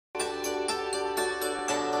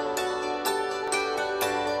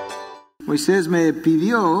Moisés me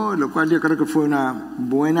pidió, lo cual yo creo que fue una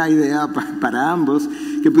buena idea para ambos,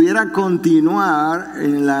 que pudiera continuar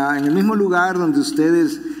en el mismo lugar donde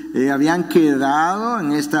ustedes habían quedado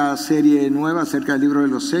en esta serie nueva acerca del libro de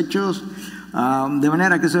los Hechos. De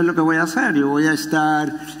manera que eso es lo que voy a hacer. Yo voy a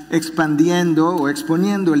estar expandiendo o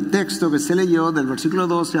exponiendo el texto que se leyó del versículo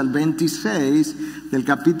 12 al 26 del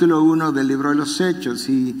capítulo 1 del libro de los Hechos.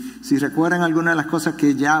 Y si recuerdan algunas de las cosas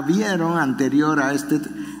que ya vieron anterior a este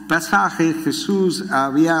pasaje, Jesús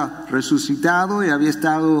había resucitado y había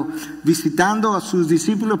estado visitando a sus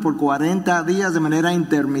discípulos por 40 días de manera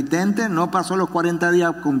intermitente. No pasó los 40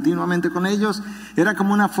 días continuamente con ellos. Era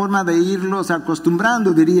como una forma de irlos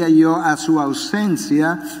acostumbrando, diría yo, a su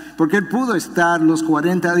ausencia, porque él pudo estar los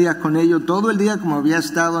 40 días con ellos todo el día como había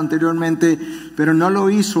estado anteriormente, pero no lo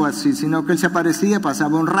hizo así, sino que él se aparecía,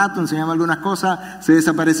 pasaba un rato, enseñaba algunas cosas, se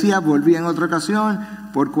desaparecía, volvía en otra ocasión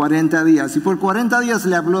por 40 días. Y por 40 días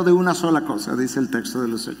le habló de una sola cosa, dice el texto de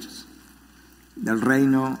los Hechos, del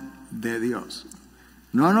reino de Dios.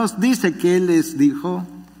 No nos dice qué él les dijo,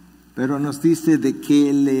 pero nos dice de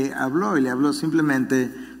qué le habló, y le habló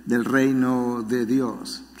simplemente del reino de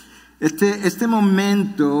Dios. Este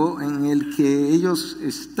momento en el que ellos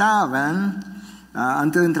estaban,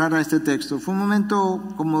 antes de entrar a este texto, fue un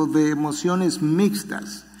momento como de emociones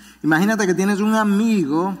mixtas. Imagínate que tienes un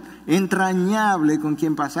amigo entrañable con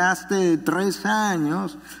quien pasaste 3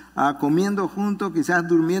 años comiendo juntos, quizás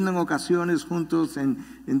durmiendo en ocasiones juntos en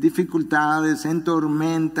dificultades, en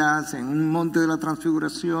tormentas, en un monte de la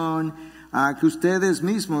transfiguración, que ustedes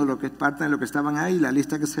mismos, lo que es parte de lo que estaban ahí, la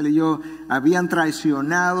lista que se leyó, habían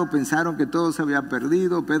traicionado, pensaron que todo se había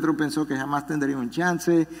perdido. Pedro pensó que jamás tendría un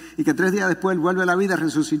chance y que 3 días después él vuelve a la vida,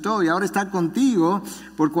 resucitó y ahora está contigo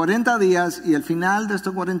por 40 días y al final de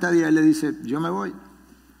estos 40 días él le dice, yo me voy.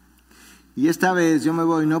 Y esta vez yo me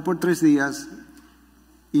voy no por 3 días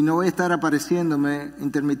y no voy a estar apareciéndome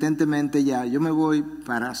intermitentemente ya, yo me voy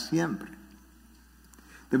para siempre.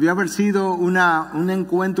 Debió haber sido un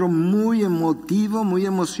encuentro muy emotivo, muy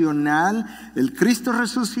emocional, el Cristo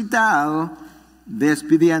resucitado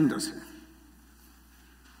despidiéndose.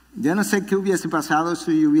 Yo no sé qué hubiese pasado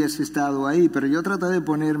si hubiese estado ahí, pero yo traté de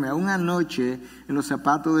ponerme aún anoche en los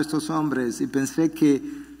zapatos de estos hombres y pensé que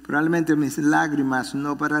probablemente mis lágrimas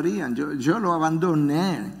no pararían. Yo lo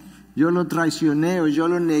abandoné, yo lo traicioné o yo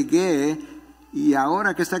lo negué. Y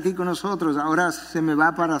ahora que está aquí con nosotros, ahora se me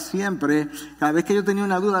va para siempre. Cada vez que yo tenía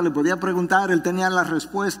una duda le podía preguntar, él tenía la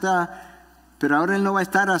respuesta, pero ahora él no va a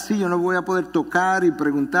estar así, yo no voy a poder tocar y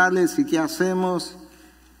preguntarle si qué hacemos.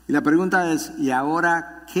 Y la pregunta es, ¿y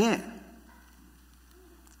ahora qué?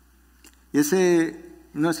 Y ese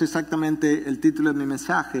no es exactamente el título de mi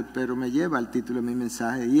mensaje, pero me lleva al título de mi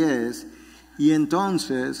mensaje y es, ¿y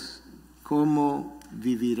entonces cómo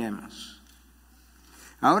viviremos?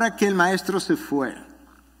 Ahora que el maestro se fue,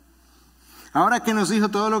 ahora que nos dijo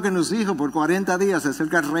todo lo que nos dijo por 40 días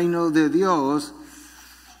acerca del reino de Dios,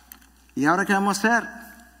 ¿y ahora qué vamos a hacer?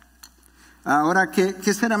 Ahora,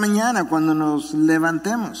 ¿qué será mañana cuando nos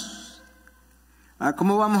levantemos?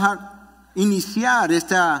 ¿Cómo vamos a iniciar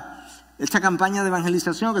esta campaña de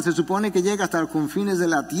evangelización que se supone que llega hasta los confines de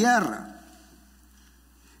la tierra?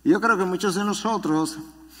 Y yo creo que muchos de nosotros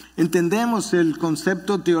entendemos el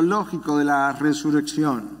concepto teológico de la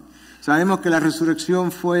resurrección. Sabemos que la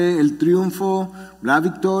resurrección fue el triunfo, la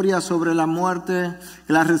victoria sobre la muerte,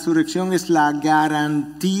 que la resurrección es la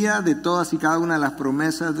garantía de todas y cada una de las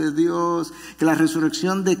promesas de Dios, que la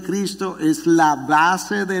resurrección de Cristo es la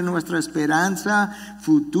base de nuestra esperanza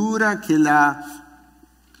futura, que la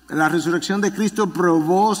resurrección de Cristo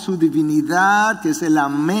probó su divinidad, que es el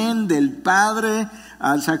amén del Padre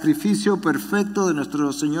al sacrificio perfecto de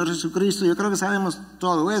nuestro Señor Jesucristo. Yo creo que sabemos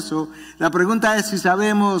todo eso. La pregunta es si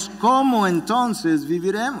sabemos cómo entonces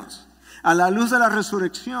viviremos. A la luz de la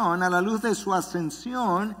resurrección, a la luz de su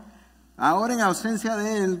ascensión, ahora en ausencia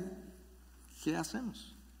de Él, ¿qué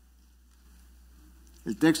hacemos?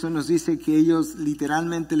 El texto nos dice que ellos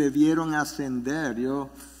literalmente le vieron ascender. Yo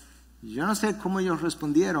no sé cómo ellos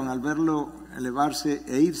respondieron al verlo elevarse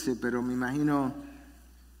e irse, pero me imagino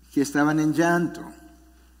que estaban en llanto.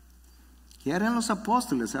 ¿Qué harán los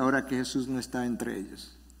apóstoles ahora que Jesús no está entre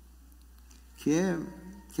ellos? ¿Qué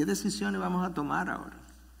decisiones vamos a tomar ahora?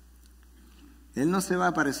 Él no se va a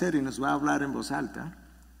aparecer y nos va a hablar en voz alta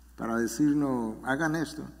para decirnos, hagan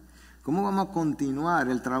esto. ¿Cómo vamos a continuar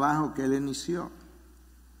el trabajo que Él inició?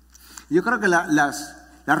 Yo creo que las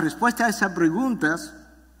respuestas a esas preguntas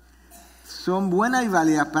son buenas y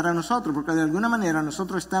válidas para nosotros, porque de alguna manera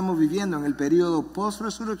nosotros estamos viviendo en el periodo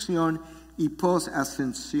post-resurrección y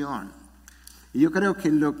post-ascensión. Y yo creo que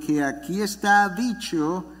lo que aquí está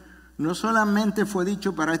dicho no solamente fue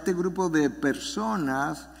dicho para este grupo de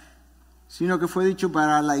personas, sino que fue dicho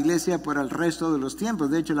para la iglesia por el resto de los tiempos.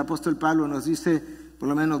 De hecho, el apóstol Pablo nos dice por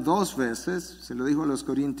lo menos 2 veces, se lo dijo a los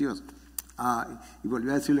corintios, y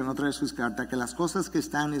volvió a decirlo en otra de sus cartas, que las cosas que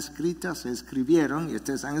están escritas se escribieron, y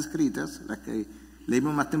estas están escritas, las que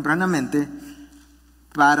leímos más tempranamente,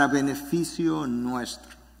 para beneficio nuestro.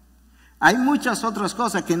 Hay muchas otras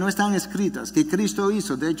cosas que no están escritas, que Cristo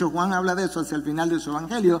hizo. De hecho, Juan habla de eso hacia el final de su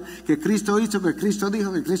evangelio, que Cristo hizo, que Cristo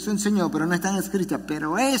dijo, que Cristo enseñó, pero no están escritas.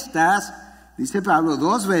 Pero estas, dice Pablo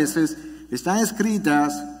 2 veces, están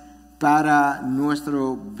escritas para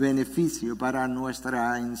nuestro beneficio, para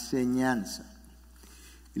nuestra enseñanza.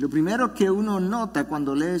 Y lo primero que uno nota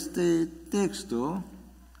cuando lee este texto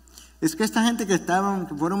es que esta gente que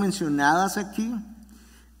fueron mencionadas aquí,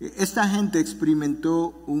 esta gente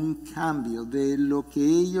experimentó un cambio de lo que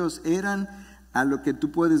ellos eran a lo que tú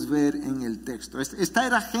puedes ver en el texto. Esta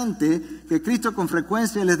era gente que Cristo con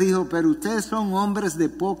frecuencia les dijo, pero ustedes son hombres de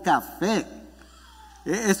poca fe.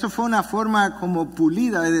 Eso fue una forma como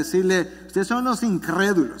pulida de decirle, ustedes son los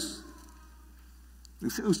incrédulos.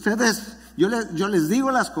 Ustedes, yo les digo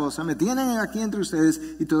las cosas, me tienen aquí entre ustedes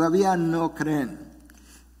y todavía no creen.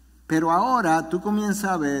 Pero ahora tú comienzas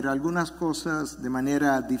a ver algunas cosas de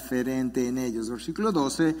manera diferente en ellos. Versículo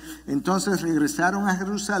 12, entonces regresaron a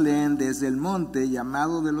Jerusalén desde el monte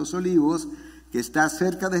llamado de los Olivos, que está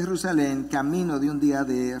cerca de Jerusalén, camino de un día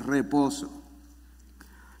de reposo.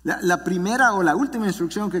 La primera o la última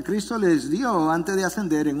instrucción que Cristo les dio antes de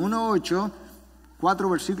ascender en 1:8, 4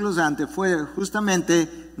 versículos antes, fue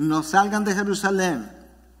justamente, no salgan de Jerusalén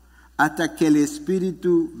hasta que el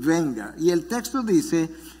Espíritu venga. Y el texto dice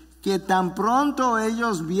que tan pronto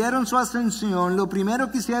ellos vieron su ascensión, lo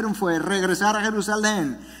primero que hicieron fue regresar a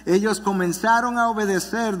Jerusalén. Ellos comenzaron a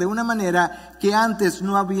obedecer de una manera que antes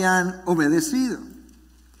no habían obedecido.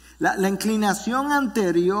 La inclinación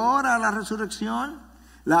anterior a la resurrección,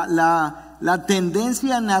 la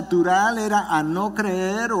tendencia natural era a no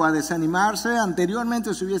creer o a desanimarse.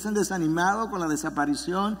 Anteriormente se hubiesen desanimado con la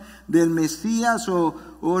desaparición del Mesías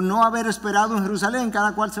o no haber esperado en Jerusalén.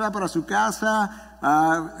 Cada cual se va para su casa.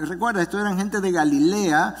 Recuerda, esto eran gente de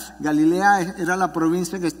Galilea. Galilea era la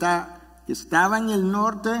provincia que estaba en el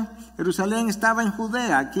norte. Jerusalén estaba en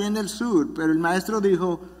Judea, aquí en el sur. Pero el maestro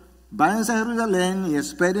dijo, váyanse a Jerusalén y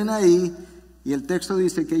esperen ahí. Y el texto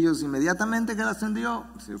dice que ellos inmediatamente que él ascendió,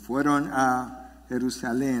 se fueron a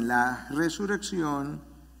Jerusalén. La resurrección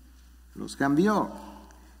los cambió.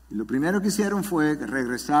 Y lo primero que hicieron fue que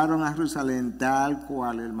regresaron a Jerusalén tal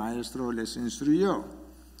cual el maestro les instruyó.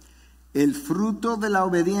 El fruto de la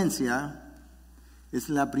obediencia es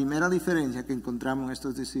la primera diferencia que encontramos en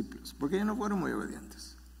estos discípulos, porque ellos no fueron muy obedientes.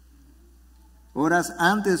 Horas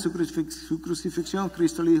antes de su crucifixión,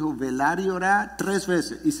 Cristo le dijo, velar y orar 3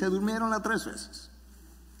 veces, y se durmieron las 3 veces.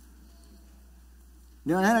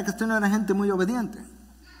 De manera que esto no era gente muy obediente.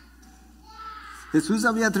 Jesús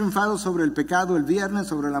había triunfado sobre el pecado el viernes,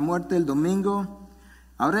 sobre la muerte el domingo.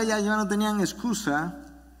 Ahora ya no tenían excusa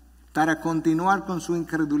para continuar con su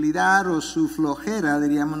incredulidad o su flojera,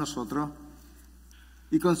 diríamos nosotros,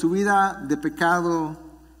 y con su vida de pecado,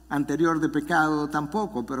 anterior de pecado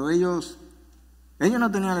tampoco, pero ellos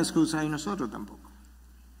no tenían la excusa y nosotros tampoco.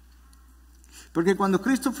 Porque cuando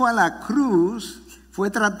Cristo fue a la cruz, fue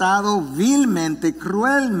tratado vilmente,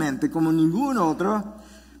 cruelmente, como ningún otro,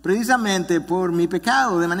 precisamente por mi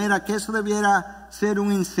pecado, de manera que eso debiera ser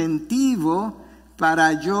un incentivo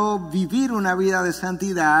para yo vivir una vida de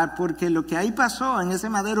santidad, porque lo que ahí pasó en ese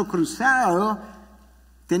madero cruzado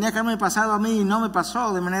tenía que haberme pasado a mí y no me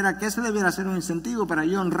pasó, de manera que ese debiera ser un incentivo para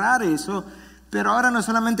yo honrar eso. Pero ahora no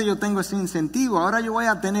solamente yo tengo ese incentivo, ahora yo voy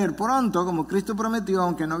a tener pronto, como Cristo prometió,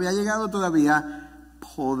 aunque no había llegado todavía,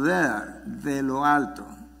 poder de lo alto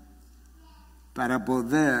para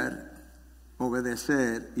poder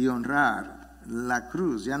obedecer y honrar la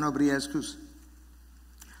cruz. Ya no habría excusa.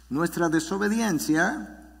 Nuestra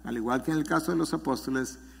desobediencia, al igual que en el caso de los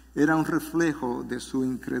apóstoles, era un reflejo de su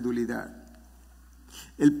incredulidad.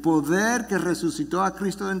 El poder que resucitó a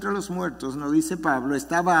Cristo de entre los muertos, nos dice Pablo,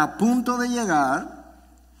 estaba a punto de llegar,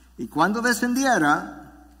 y cuando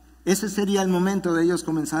descendiera, ese sería el momento de ellos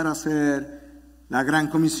comenzar a hacer la gran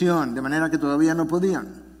comisión, de manera que todavía no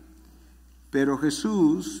podían. Pero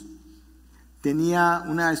Jesús tenía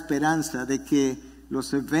una esperanza de que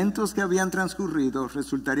los eventos que habían transcurrido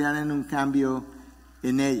resultarían en un cambio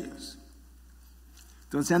en ellos.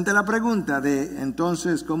 Entonces, ante la pregunta de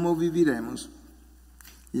entonces, ¿cómo viviremos?,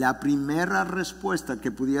 la primera respuesta que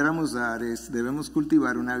pudiéramos dar es, debemos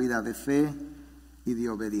cultivar una vida de fe y de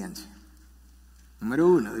obediencia. Número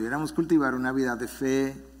 1, debiéramos cultivar una vida de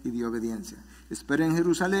fe y de obediencia. Espera en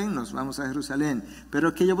Jerusalén, nos vamos a Jerusalén. Pero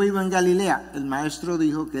es que yo vivo en Galilea. El maestro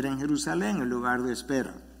dijo que era en Jerusalén el lugar de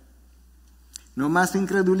espera. No más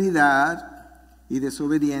incredulidad y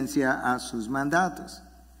desobediencia a sus mandatos.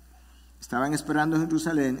 Estaban esperando en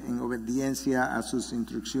Jerusalén en obediencia a sus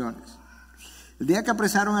instrucciones. El día que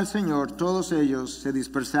apresaron al Señor, todos ellos se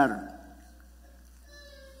dispersaron,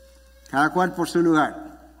 cada cual por su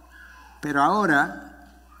lugar. Pero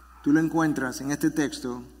ahora tú lo encuentras en este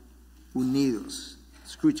texto unidos.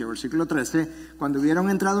 Escucha, versículo 13. Cuando hubieron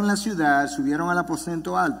entrado en la ciudad, subieron al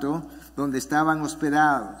aposento alto donde estaban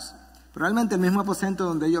hospedados. Probablemente el mismo aposento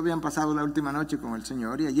donde ellos habían pasado la última noche con el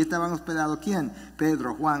Señor. Y allí estaban hospedados ¿quién?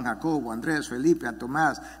 Pedro, Juan, Jacobo, Andrés, Felipe,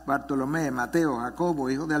 Tomás, Bartolomé, Mateo, Jacobo,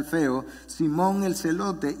 hijo de Alfeo, Simón el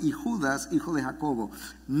celote y Judas, hijo de Jacobo.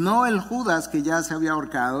 No el Judas que ya se había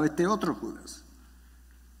ahorcado, este otro Judas.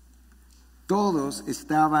 Todos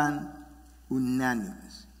estaban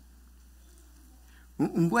unánimes.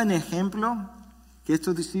 Un buen ejemplo que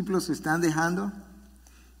estos discípulos están dejando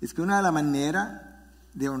es que una de las maneras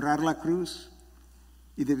de honrar la cruz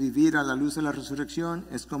y de vivir a la luz de la resurrección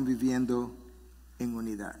es conviviendo en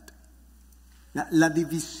unidad. La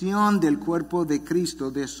división del cuerpo de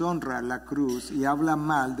Cristo deshonra la cruz y habla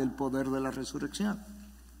mal del poder de la resurrección.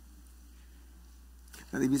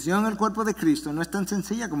 La división del cuerpo de Cristo no es tan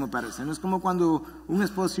sencilla como parece. No es como cuando un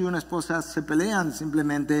esposo y una esposa se pelean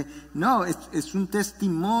simplemente. No, es un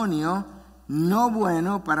testimonio no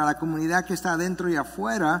bueno para la comunidad que está adentro y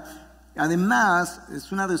afuera. Además,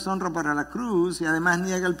 es una deshonra para la cruz y además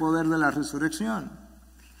niega el poder de la resurrección.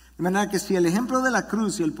 De manera que si el ejemplo de la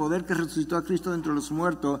cruz y el poder que resucitó a Cristo entre los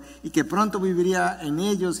muertos y que pronto viviría en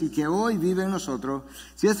ellos y que hoy vive en nosotros,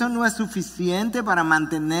 si eso no es suficiente para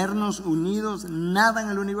mantenernos unidos, nada en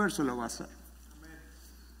el universo lo va a hacer.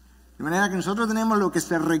 De manera que nosotros tenemos lo que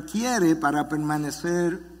se requiere para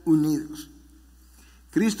permanecer unidos.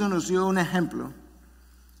 Cristo nos dio un ejemplo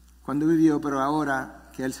cuando vivió, pero ahora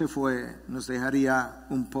que Él se fue, nos dejaría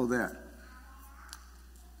un poder.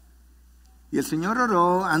 Y el Señor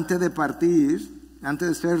oró antes de partir, antes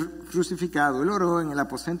de ser crucificado. Él oró en el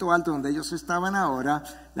aposento alto donde ellos estaban ahora,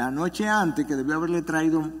 la noche antes, que debió haberle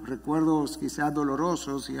traído recuerdos quizás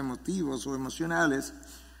dolorosos y emotivos o emocionales.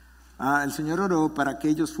 El Señor oró para que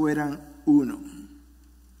ellos fueran uno.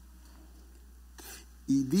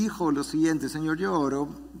 Y dijo lo siguiente: Señor, yo oro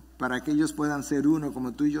para que ellos puedan ser uno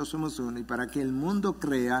como tú y yo somos uno, y para que el mundo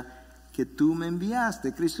crea que tú me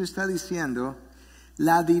enviaste. Cristo está diciendo,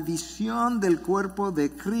 la división del cuerpo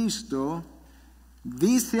de Cristo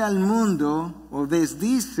dice al mundo o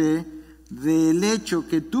desdice del hecho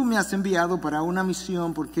que tú me has enviado para una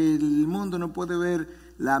misión, porque el mundo no puede ver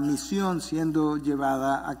la misión siendo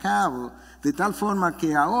llevada a cabo. De tal forma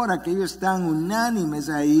que ahora que ellos están unánimes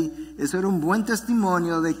ahí, eso era un buen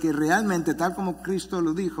testimonio de que realmente, tal como Cristo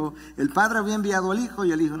lo dijo, el Padre había enviado al Hijo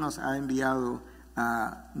y el Hijo nos ha enviado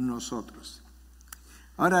a nosotros.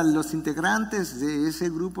 Ahora, los integrantes de ese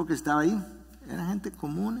grupo que estaba ahí eran gente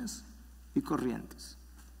comunes y corrientes.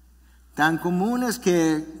 Tan comunes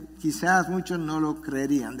que quizás muchos no lo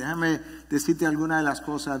creerían. Déjame decirte algunas de las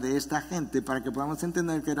cosas de esta gente para que podamos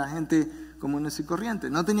entender que era gente comunes y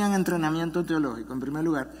corrientes. No tenían entrenamiento teológico, en primer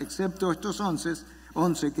lugar, excepto estos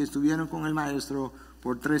 11 que estuvieron con el maestro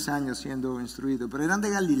por 3 años siendo instruidos, pero eran de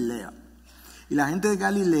Galilea. Y la gente de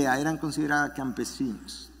Galilea eran consideradas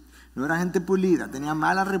campesinos. No era gente pulida, tenían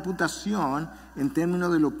mala reputación en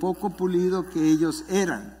términos de lo poco pulido que ellos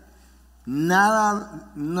eran.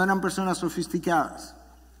 No eran personas sofisticadas,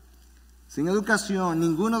 sin educación.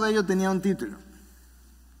 Ninguno de ellos tenía un título,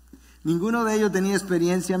 ninguno de ellos tenía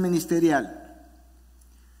experiencia ministerial,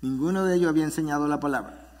 ninguno de ellos había enseñado la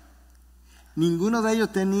palabra, ninguno de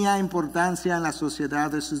ellos tenía importancia en la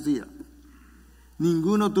sociedad de sus días,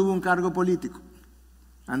 ninguno tuvo un cargo político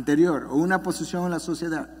anterior o una posición en la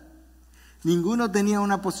sociedad, ninguno tenía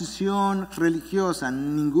una posición religiosa,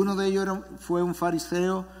 ninguno de ellos fue un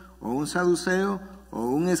fariseo o un saduceo, o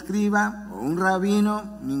un escriba, o un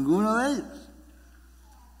rabino, ninguno de ellos.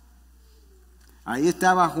 Ahí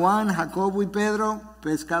estaba Juan, Jacobo y Pedro,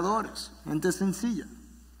 pescadores, gente sencilla.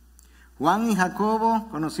 Juan y Jacobo,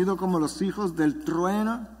 conocidos como los hijos del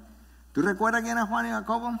trueno. ¿Tú recuerdas quién era Juan y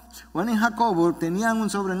Jacobo? Juan y Jacobo tenían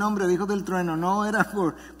un sobrenombre de hijos del trueno, no era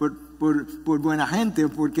por buena gente o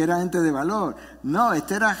porque era gente de valor. No,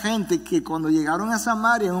 esta era gente que cuando llegaron a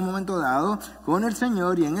Samaria en un momento dado con el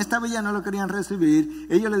Señor y en esta villa no lo querían recibir,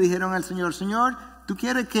 ellos le dijeron al Señor: Señor, ¿tú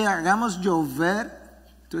quieres que hagamos llover?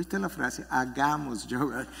 ¿Tú oíste la frase? Hagamos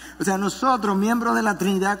llover. O sea, nosotros, miembros de la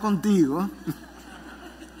Trinidad contigo,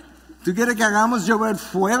 ¿tú quieres que hagamos llover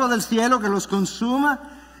fuego del cielo que los consuma?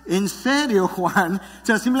 ¿en serio, Juan? O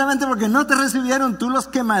sea, simplemente porque no te recibieron, tú los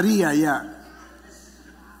quemarías ya.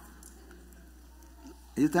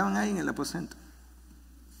 Ellos estaban ahí en el aposento.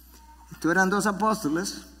 Estos eran dos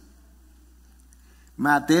apóstoles.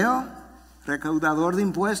 Mateo, recaudador de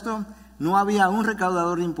impuestos. No había un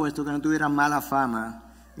recaudador de impuestos que no tuviera mala fama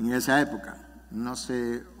en esa época. No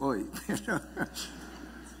sé hoy.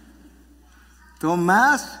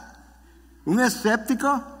 Tomás, un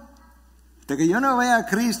escéptico, de que yo no vea a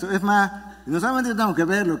Cristo. Es más, no solamente tengo que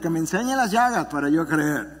verlo, que me enseñe las llagas para yo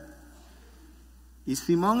creer. Y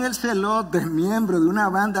Simón el celote, miembro de una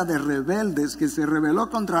banda de rebeldes que se rebeló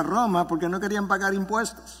contra Roma porque no querían pagar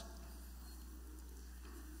impuestos.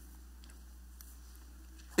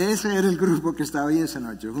 Ese era el grupo que estaba ahí esa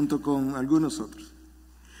noche, junto con algunos otros.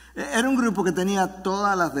 Era un grupo que tenía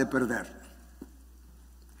todas las de perder.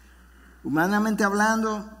 Humanamente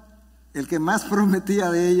hablando, el que más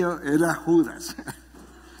prometía de ellos era Judas.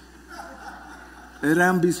 Era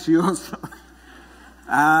ambicioso.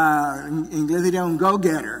 En inglés diría un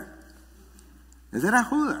go-getter. Ese era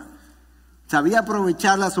Judas. Sabía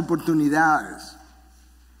aprovechar las oportunidades.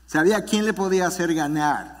 Sabía a quién le podía hacer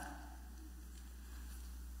ganar.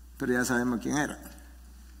 Pero ya sabemos quién era.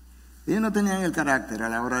 Ellos no tenían el carácter a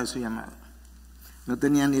la hora de su llamado. No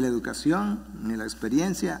tenían ni la educación, ni la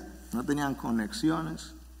experiencia, no tenían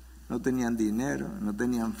conexiones, no tenían dinero, no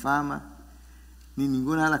tenían fama, ni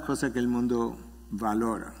ninguna de las cosas que el mundo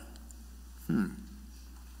valora.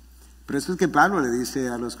 Por eso es que Pablo le dice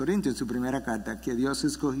a los Corintios en su primera carta que Dios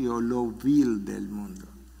escogió lo vil del mundo,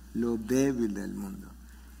 lo débil del mundo,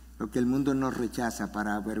 lo que el mundo no rechaza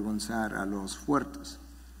para avergonzar a los fuertes.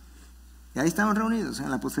 Y ahí estaban reunidos en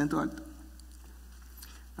el aposento alto.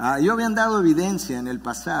 Ellos habían dado evidencia en el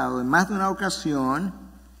pasado, en más de una ocasión,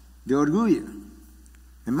 de orgullo,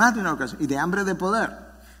 en más de una ocasión, y de hambre de poder.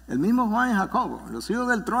 El mismo Juan y Jacobo, los hijos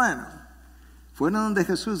del trueno, fueron donde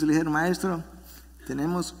Jesús y le dijeron: Maestro,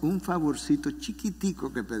 tenemos un favorcito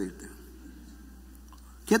chiquitico que pedirte.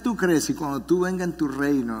 ¿Qué tú crees si cuando tú vengas en tu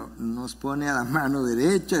reino nos pone a la mano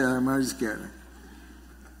derecha y a la mano izquierda?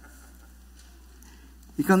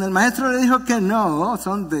 Y cuando el maestro le dijo que no,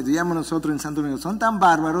 diríamos nosotros en Santo Domingo, son tan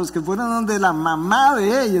bárbaros que fueron donde la mamá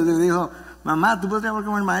de ellos le dijo: mamá, ¿tú podrías hablar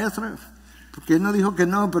con el maestro? Porque él no dijo que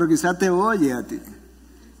no, pero quizá te oye a ti.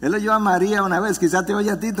 Él oyó a María una vez, quizá te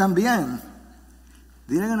oye a ti también.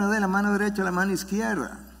 Dile que nos dé la mano derecha o la mano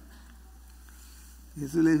izquierda. Y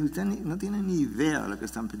Jesús le dijo: usted no tiene ni idea de lo que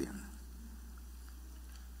están pidiendo.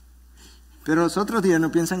 Pero los otros días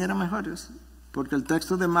no piensan que eran mejores. Porque el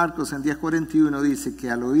texto de Marcos en 10:41 dice que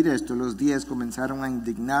al oír esto, los 10 comenzaron a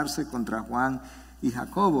indignarse contra Juan y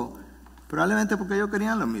Jacobo, probablemente porque ellos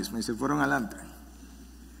querían lo mismo y se fueron adelante.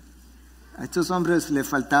 A estos hombres les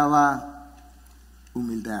faltaba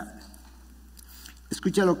humildad.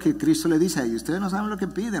 Escucha lo que Cristo le dice a ellos: ustedes no saben lo que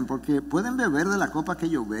piden, porque pueden beber de la copa que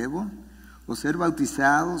yo bebo, o ser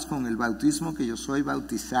bautizados con el bautismo que yo soy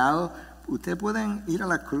bautizado. Ustedes pueden ir a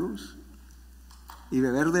la cruz y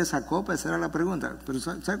beber de esa copa. Esa era la pregunta. Pero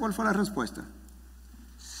 ¿sabe cuál fue la respuesta?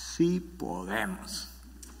 Sí podemos.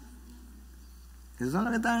 Esos son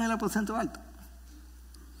los que estaban en el aposento alto.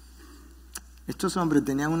 Estos hombres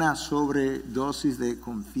tenían una sobredosis de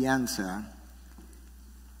confianza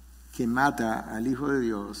que mata al Hijo de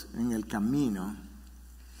Dios en el camino,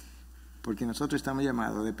 porque nosotros estamos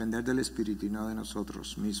llamados a depender del Espíritu y no de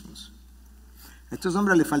nosotros mismos. A estos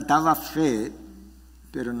hombres les faltaba fe,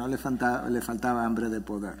 pero no le faltaba hambre de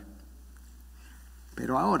poder.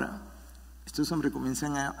 Pero ahora, estos hombres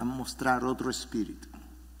comienzan a mostrar otro espíritu.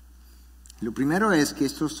 Lo primero es que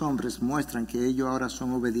estos hombres muestran que ellos ahora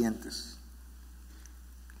son obedientes.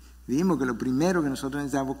 Dijimos que lo primero que nosotros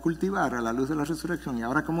necesitamos cultivar a la luz de la resurrección, y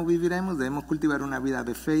ahora cómo viviremos, debemos cultivar una vida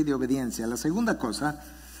de fe y de obediencia. La segunda cosa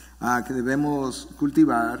que debemos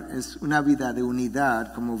cultivar es una vida de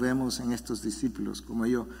unidad, como vemos en estos discípulos, como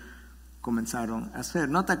ellos comenzaron a hacer.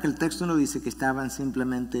 Nota que el texto no dice que estaban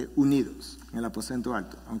simplemente unidos en el aposento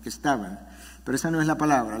alto, aunque estaban, pero esa no es la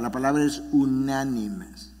palabra es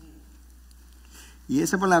unánimes. Y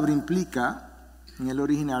esa palabra implica en el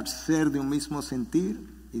original ser de un mismo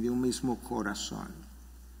sentir y de un mismo corazón.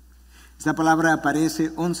 Esta palabra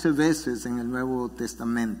aparece 11 veces en el Nuevo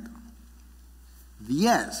Testamento.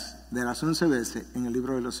 10 de las 11 veces en el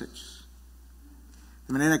libro de los Hechos.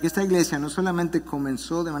 De manera que esta iglesia no solamente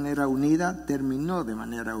comenzó de manera unida, terminó de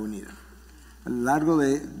manera unida. A lo largo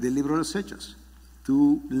del libro de los Hechos,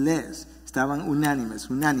 tú lees, estaban unánimes.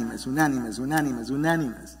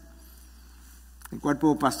 El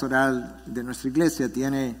cuerpo pastoral de nuestra iglesia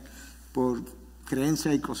tiene por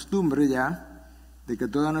creencia y costumbre ya de que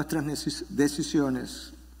todas nuestras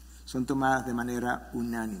decisiones son tomadas de manera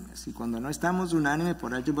unánime. Y cuando no estamos unánimes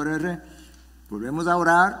por H por R, volvemos a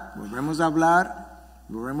orar, volvemos a hablar,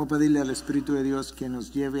 volvemos a pedirle al Espíritu de Dios que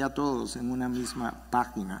nos lleve a todos en una misma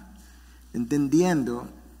página, entendiendo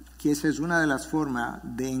que esa es una de las formas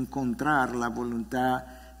de encontrar la voluntad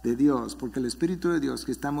de Dios, porque el Espíritu de Dios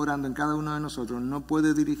que está morando en cada uno de nosotros no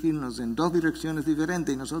puede dirigirnos en dos direcciones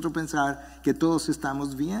diferentes y nosotros pensar que todos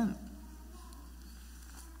estamos bien.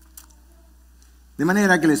 De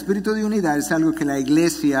manera que el espíritu de unidad es algo que la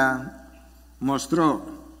iglesia mostró.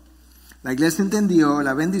 La iglesia entendió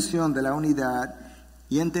la bendición de la unidad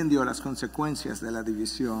y entendió las consecuencias de la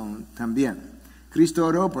división también. Cristo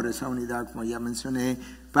oró por esa unidad, como ya mencioné.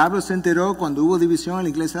 Pablo se enteró cuando hubo división en la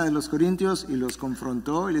iglesia de los Corintios y los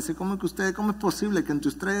confrontó y le dice, ¿cómo es posible que entre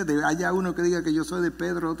ustedes haya uno que diga que yo soy de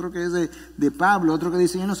Pedro, otro que es de Pablo, otro que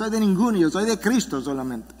dice yo no soy de ninguno, yo soy de Cristo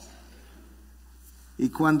solamente? Y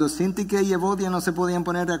cuando Síntique y Evodia no se podían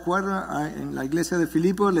poner de acuerdo en la iglesia de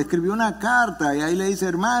Filipos, le escribió una carta y ahí le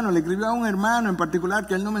dice le escribió a un hermano en particular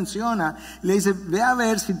que él no menciona, le dice, ve a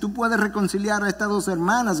ver si tú puedes reconciliar a estas dos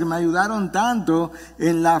hermanas que me ayudaron tanto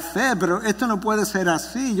en la fe, pero esto no puede ser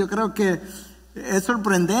así. Yo creo que es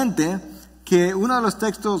sorprendente que uno de los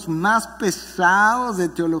textos más pesados de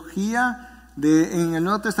teología en el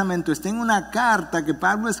Nuevo Testamento está en una carta que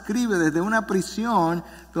Pablo escribe desde una prisión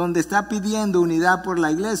donde está pidiendo unidad por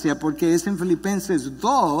la iglesia, porque es en Filipenses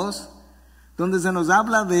 2 donde se nos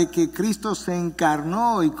habla de que Cristo se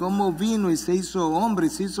encarnó y cómo vino y se hizo hombre y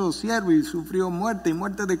se hizo siervo y sufrió muerte y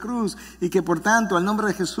muerte de cruz, y que por tanto al nombre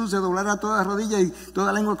de Jesús se doblará toda rodilla y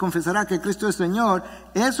toda lengua confesará que Cristo es Señor.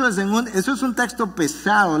 Eso es un texto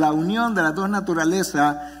pesado, la unión de las dos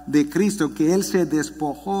naturalezas de Cristo, que Él se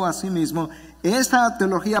despojó a sí mismo. Esa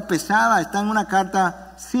teología pesada está en una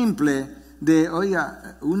carta simple de,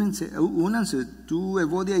 oiga, únanse tú,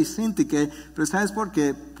 Evodia y Síntique, pero ¿sabes por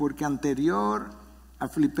qué? Porque anterior a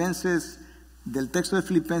Filipenses, del texto de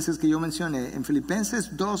Filipenses que yo mencioné, en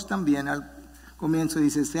Filipenses 2 también al comienzo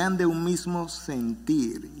dice, sean de un mismo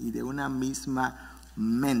sentir y de una misma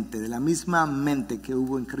mente, de la misma mente que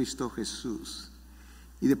hubo en Cristo Jesús.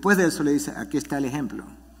 Y después de eso le dice, aquí está el ejemplo.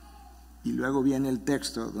 Y luego viene el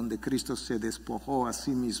texto donde Cristo se despojó a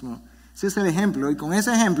sí mismo. Ese es el ejemplo, y con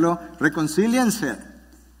ese ejemplo, reconcíliense.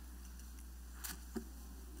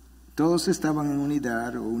 Todos estaban en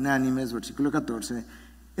unidad o unánimes, versículo 14,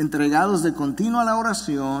 entregados de continuo a la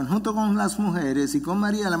oración, junto con las mujeres y con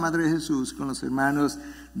María, la Madre de Jesús, con los hermanos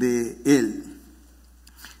de Él.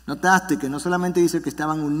 Notaste que no solamente dice que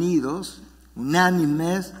estaban unidos,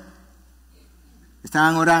 unánimes,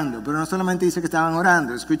 estaban orando, pero no solamente dice que estaban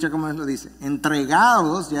orando, escucha cómo lo dice,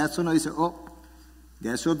 entregados, ya eso no dice,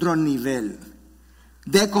 ya es otro nivel.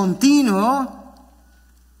 De continuo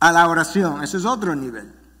a la oración, eso es otro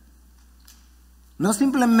nivel. No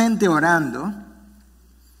simplemente orando,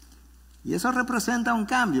 y eso representa un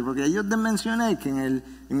cambio, porque yo te mencioné que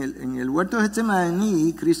en el huerto de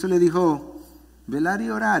Getsemaní, Cristo le dijo, velar y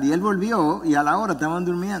orar, y él volvió, y a la hora estaban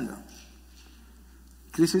durmiendo.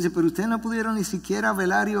 Cristo dice, pero ustedes no pudieron ni siquiera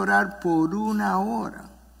velar y orar por una hora,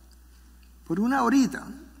 por una horita.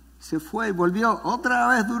 Se fue y volvió otra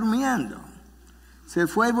vez durmiendo. Se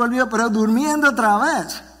fue y volvió, pero durmiendo otra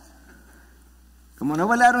vez. Como no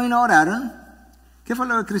velaron y no oraron, ¿qué fue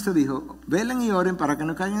lo que Cristo dijo? Velen y oren para que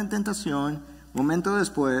no caigan en tentación. Momento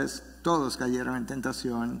después, todos cayeron en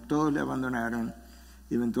tentación, todos le abandonaron.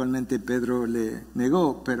 Y eventualmente Pedro le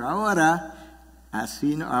negó. Pero ahora,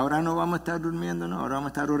 ahora no vamos a estar durmiendo, no, ahora vamos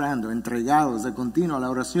a estar orando, entregados de continuo a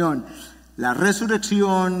la oración. La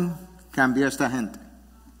resurrección cambió a esta gente.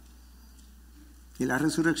 Y la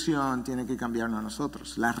resurrección tiene que cambiarnos a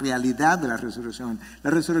nosotros. La realidad de la resurrección.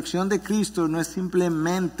 La resurrección de Cristo no es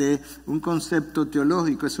simplemente un concepto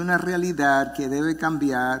teológico, es una realidad que debe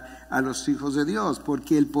cambiar a los hijos de Dios.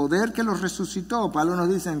 Porque el poder que los resucitó, Pablo nos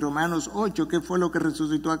dice en Romanos 8, ¿qué fue lo que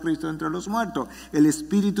resucitó a Cristo entre los muertos? El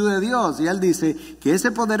Espíritu de Dios. Y él dice que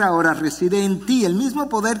ese poder ahora reside en ti. El mismo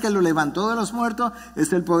poder que lo levantó de los muertos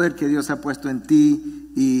es el poder que Dios ha puesto en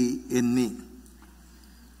ti y en mí.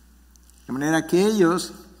 De manera que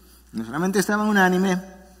ellos no solamente estaban unánimes,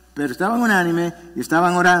 pero estaban unánimes y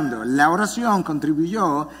estaban orando. La oración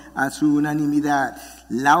contribuyó a su unanimidad.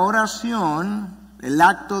 La oración, el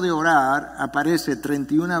acto de orar, aparece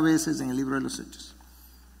 31 veces en el libro de los Hechos.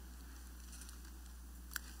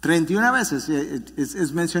 31 veces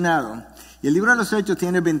es mencionado. Y el libro de los Hechos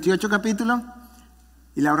tiene 28 capítulos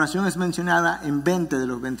y la oración es mencionada en 20 de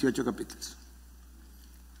los 28 capítulos.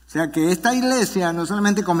 O sea que esta iglesia no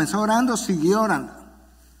solamente comenzó orando, siguió orando.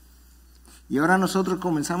 Y ahora nosotros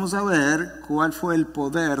comenzamos a ver cuál fue el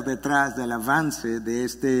poder detrás del avance de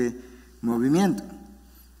este movimiento.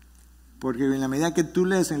 porque en la medida que tú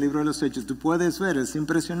lees el libro de los Hechos, tú puedes ver, es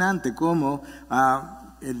impresionante cómo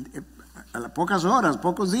a las pocas horas,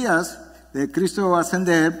 pocos días de Cristo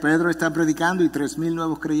ascender, Pedro está predicando y 3,000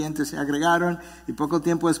 nuevos creyentes se agregaron, y poco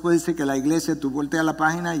tiempo después dice que la iglesia, tú volteas la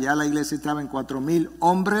página, ya la iglesia estaba en 4,000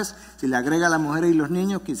 hombres, si le agrega a las mujeres y los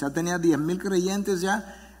niños, quizás tenía 10,000 creyentes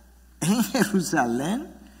ya en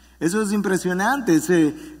Jerusalén. Eso es impresionante,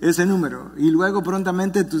 ese número. Y luego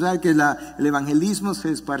prontamente tú sabes que el evangelismo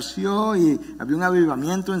se esparció y había un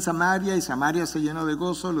avivamiento en Samaria, y Samaria se llenó de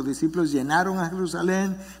gozo. Los discípulos llenaron a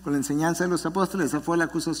Jerusalén con la enseñanza de los apóstoles. Esa fue la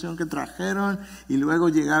acusación que trajeron. Y luego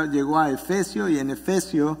llegó a Efesio, y en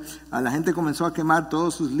Efesio la gente comenzó a quemar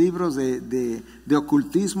todos sus libros de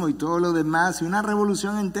ocultismo y todo lo demás. Y una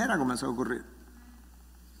revolución entera comenzó a ocurrir.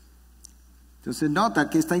 Entonces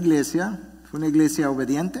nota que esta iglesia fue una iglesia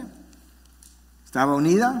obediente, estaba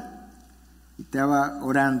unida y estaba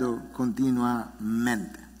orando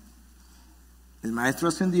continuamente. El maestro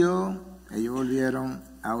ascendió, ellos volvieron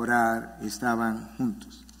a orar y estaban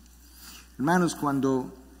juntos. Hermanos,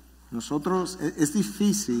 cuando nosotros, es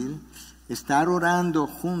difícil estar orando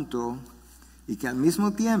juntos y que al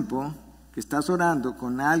mismo tiempo que estás orando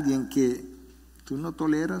con alguien que tú no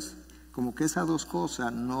toleras, como que esas dos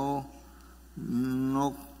cosas no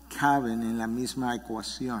caben en la misma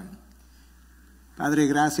ecuación. Padre,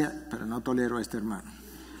 gracias, pero no tolero a este hermano.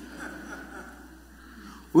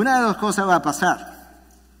 Una de dos cosas va a pasar: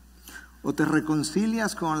 o te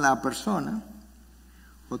reconcilias con la persona,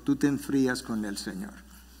 o tú te enfrías con el Señor.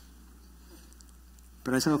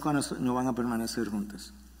 Pero esas dos cosas no van a permanecer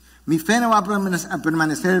juntas. Mi fe no va a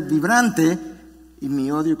permanecer vibrante, y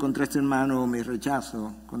mi odio contra este hermano, o mi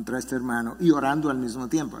rechazo contra este hermano, y orando al mismo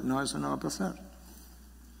tiempo. No, eso no va a pasar.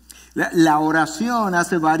 La oración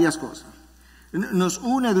hace varias cosas. Nos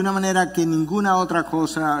une de una manera que ninguna otra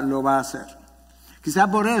cosa lo va a hacer. Quizá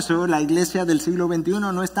por eso la iglesia del siglo XXI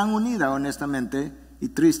no es tan unida, honestamente y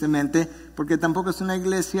tristemente, porque tampoco es una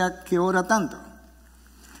iglesia que ora tanto.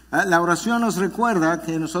 La oración nos recuerda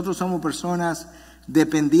que nosotros somos personas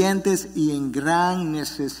dependientes y en gran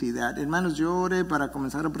necesidad. Hermanos, yo oré para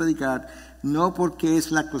comenzar a predicar, no porque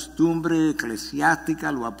es la costumbre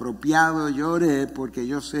eclesiástica, lo apropiado. Yo oré porque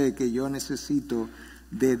yo sé que yo necesito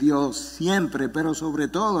de Dios siempre, pero sobre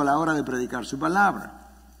todo a la hora de predicar su palabra.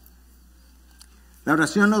 La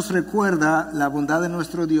oración nos recuerda la bondad de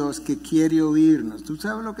nuestro Dios, que quiere oírnos. ¿Tú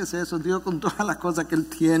sabes lo que es eso? Dios, con todas las cosas que Él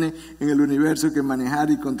tiene en el universo que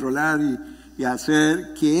manejar y controlar y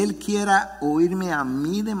hacer, que Él quiera oírme a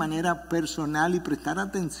mí de manera personal y prestar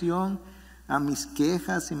atención a mis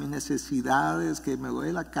quejas y mis necesidades, que me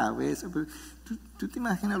duele la cabeza. ¿Tú te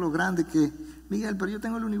imaginas lo grande que, Miguel, pero yo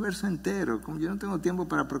tengo el universo entero, como yo no tengo tiempo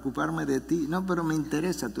para preocuparme de ti? No, pero me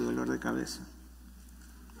interesa tu dolor de cabeza.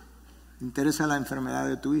 Me interesa la enfermedad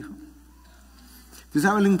de tu hijo. ¿Tú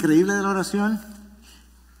sabes lo increíble de la oración?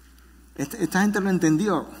 Esta gente lo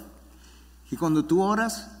entendió. Y cuando tú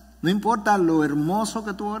oras, no importa lo hermoso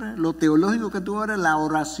que tú ores, lo teológico que tú ores, la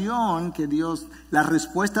oración que Dios, la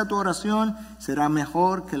respuesta a tu oración será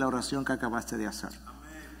mejor que la oración que acabaste de hacer.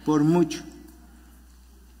 Por mucho.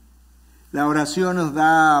 La oración nos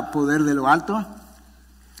da poder de lo alto,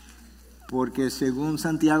 porque según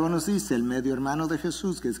Santiago nos dice, el medio hermano de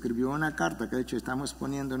Jesús, que escribió una carta que de hecho estamos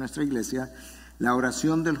poniendo en nuestra iglesia, la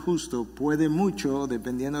oración del justo puede mucho,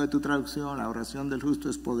 dependiendo de tu traducción. La oración del justo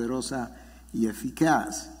es poderosa y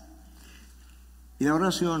eficaz. Y la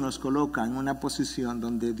oración nos coloca en una posición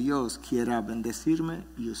donde Dios quiera bendecirme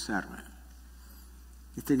y usarme.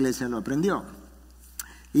 Esta iglesia lo aprendió.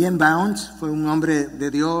 Ian Bounds fue un hombre de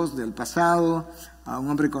Dios del pasado, un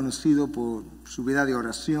hombre conocido por su vida de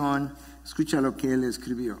oración. Escucha lo que él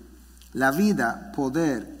escribió. La vida,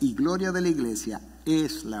 poder y gloria de la iglesia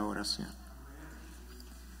es la oración.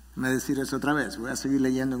 Voy a decir eso otra vez, voy a seguir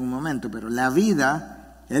leyendo en un momento, pero la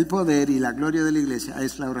vida, el poder y la gloria de la iglesia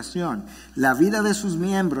es la oración. La vida de sus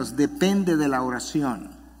miembros depende de la oración.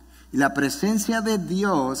 Y la presencia de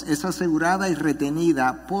Dios es asegurada y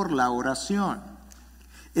retenida por la oración.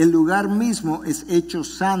 El lugar mismo es hecho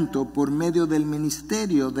santo por medio del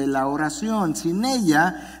ministerio de la oración. Sin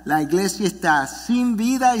ella, la iglesia está sin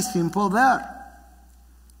vida y sin poder.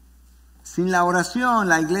 Sin la oración,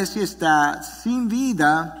 la iglesia está sin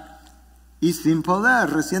vida y sin poder.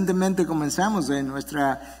 Recientemente comenzamos en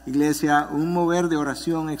nuestra iglesia un mover de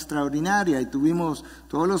oración extraordinaria y tuvimos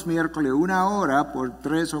todos los miércoles 1 hora por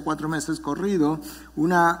 3 o 4 meses corrido,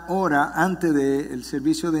 1 hora antes del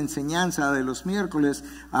servicio de enseñanza de los miércoles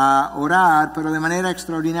a orar, pero de manera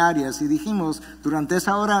extraordinaria. Y dijimos, durante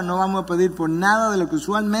esa hora no vamos a pedir por nada de lo que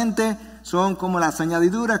usualmente son como las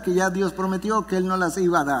añadiduras que ya Dios prometió que Él no las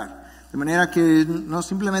iba a dar. De manera que no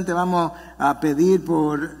simplemente vamos a pedir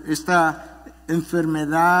por esta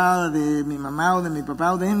enfermedad de mi mamá o de mi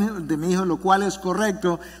papá o de mi hijo, lo cual es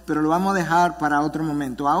correcto, pero lo vamos a dejar para otro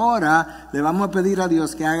momento. Ahora le vamos a pedir a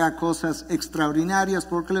Dios que haga cosas extraordinarias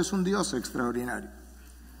porque Él es un Dios extraordinario.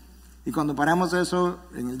 Y cuando paramos eso,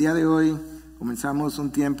 en el día de hoy, comenzamos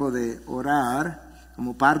un tiempo de orar,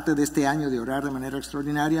 como parte de este año de orar de manera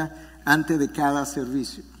extraordinaria, antes de cada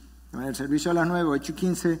servicio. En el servicio a las 9,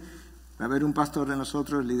 8:15, va a haber un pastor de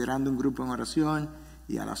nosotros liderando un grupo en oración.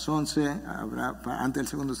 Y a las 11, antes del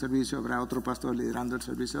segundo servicio, habrá otro pastor liderando el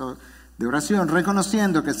servicio de oración,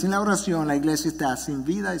 reconociendo que sin la oración la iglesia está sin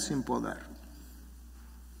vida y sin poder.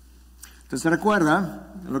 Entonces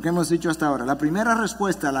recuerda lo que hemos dicho hasta ahora. La primera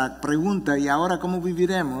respuesta a la pregunta, ¿y ahora cómo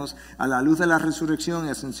viviremos a la luz de la resurrección y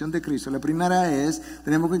ascensión de Cristo? La primera es,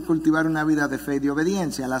 tenemos que cultivar una vida de fe y de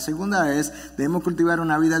obediencia. La segunda es, debemos cultivar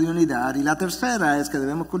una vida de unidad. Y la tercera es que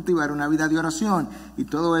debemos cultivar una vida de oración. Y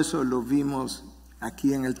todo eso lo vimos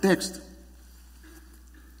aquí en el texto.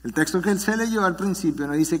 El texto que se leyó al principio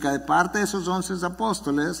nos dice que de parte de esos 11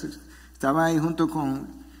 apóstoles estaba ahí junto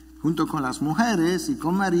con las mujeres y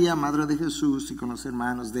con María, madre de Jesús, y con los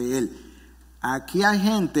hermanos de él. Aquí hay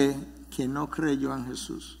gente que no creyó en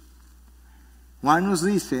Jesús. Juan nos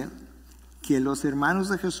dice que los hermanos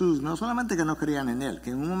de Jesús no solamente que no creían en él,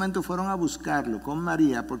 que en un momento fueron a buscarlo con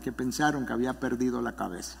María porque pensaron que había perdido la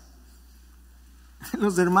cabeza.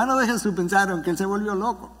 Los hermanos de Jesús pensaron que él se volvió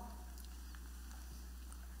loco.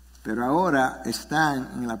 Pero ahora están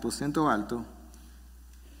en el aposento alto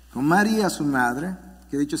con María, su madre,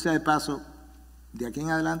 que dicho sea de paso, de aquí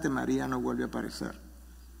en adelante María no vuelve a aparecer.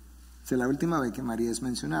 Es la última vez que María es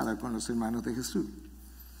mencionada con los hermanos de Jesús.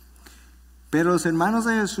 Pero los hermanos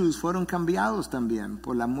de Jesús fueron cambiados también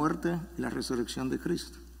por la muerte y la resurrección de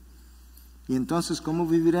Cristo. Y entonces, ¿cómo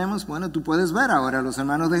viviremos? Bueno, tú puedes ver ahora a los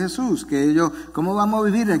hermanos de Jesús, que ellos, ¿cómo vamos a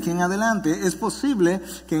vivir de aquí en adelante? Es posible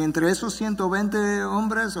que entre esos 120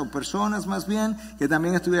 hombres o personas más bien, que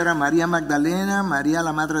también estuviera María Magdalena, María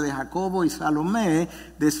la madre de Jacobo y Salomé.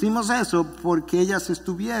 Decimos eso porque ellas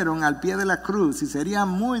estuvieron al pie de la cruz y sería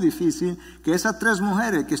muy difícil que esas 3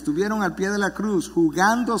 mujeres que estuvieron al pie de la cruz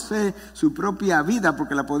jugándose su propia vida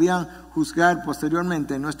porque la podían juzgar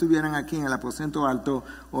posteriormente, no estuvieran aquí en el aposento alto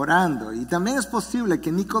orando. Y también es posible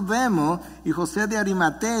que Nicodemo y José de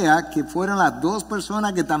Arimatea, que fueron las 2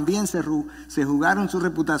 personas que también se jugaron su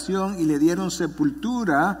reputación y le dieron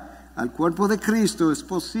sepultura al cuerpo de Cristo, es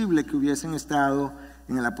posible que hubiesen estado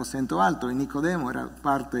en el aposento alto. Y Nicodemo era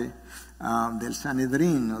parte del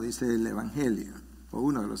Sanedrín, ¿no? Dice el Evangelio, o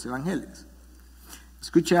uno de los Evangelios.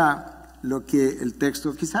 Escucha lo que el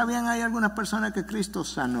texto, quizá hay algunas personas que Cristo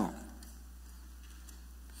sanó.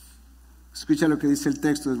 Escucha lo que dice el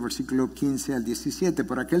texto del versículo 15 al 17.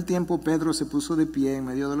 Por aquel tiempo Pedro se puso de pie en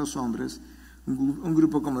medio de los hombres, un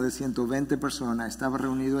grupo como de 120 personas estaba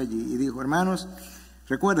reunido allí y dijo: hermanos,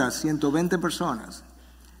 recuerda, 120 personas,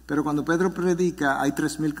 pero cuando Pedro predica hay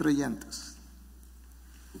 3,000 creyentes.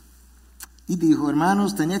 Y dijo: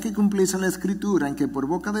 hermanos, tenía que cumplirse la escritura en que por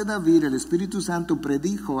boca de David el Espíritu Santo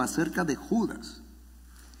predijo acerca de Judas,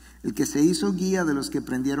 el que se hizo guía de los que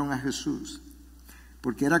prendieron a Jesús,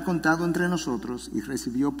 porque era contado entre nosotros y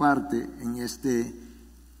recibió parte en este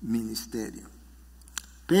ministerio.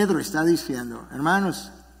 Pedro está diciendo: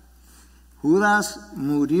 hermanos, Judas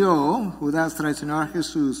murió, Judas traicionó a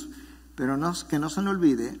Jesús, pero que no se nos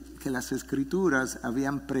olvide que las escrituras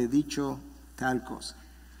habían predicho tal cosa.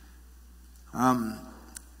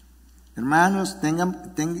 Hermanos,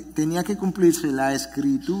 tenía que cumplirse la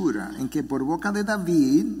escritura en que por boca de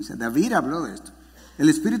David, o sea, David habló de esto, el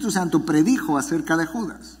Espíritu Santo predijo acerca de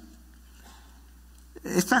Judas.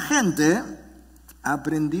 Esta gente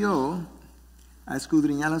aprendió a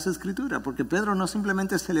escudriñar las escrituras, porque Pedro no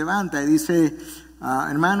simplemente se levanta y dice: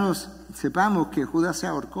 hermanos, sepamos que Judas se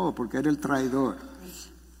ahorcó porque era el traidor.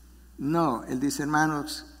 No, él dice: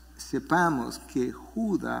 hermanos, sepamos que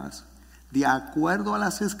Judas, de acuerdo a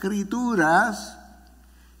las escrituras,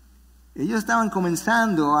 ellos estaban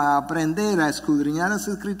comenzando a aprender a escudriñar las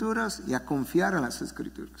escrituras y a confiar en las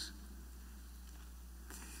escrituras.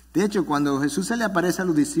 De hecho, cuando Jesús se le aparece a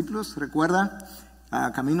los discípulos, recuerda,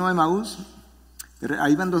 camino a Emaús,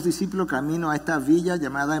 ahí van 2 discípulos camino a esta villa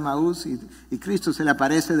llamada Emaús y Cristo se le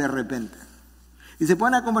aparece de repente. Y se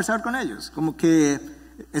ponen a conversar con ellos, como que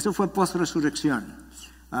eso fue post-resurrección.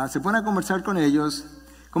 Se ponen a conversar con ellos,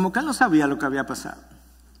 como que él no sabía lo que había pasado.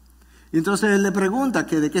 Y entonces él le pregunta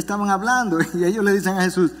que de qué estaban hablando y ellos le dicen a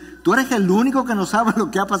Jesús: ¿tú eres el único que no sabe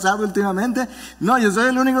lo que ha pasado últimamente? No, yo soy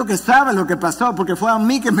el único que sabe lo que pasó porque fue a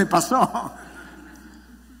mí que me pasó.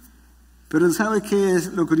 Pero ¿sabe qué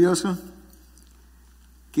es lo curioso?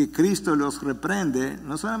 que Cristo los reprende,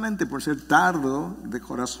 no solamente por ser tardo de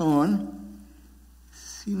corazón,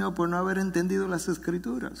 sino por no haber entendido las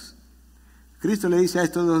Escrituras. Cristo le dice a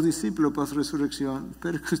estos dos discípulos post resurrección,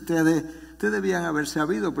 pero que ustedes debían haber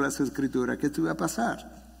sabido por las Escrituras que esto iba a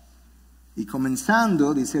pasar. Y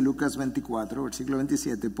comenzando, dice Lucas 24, versículo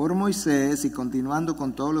 27, por Moisés y continuando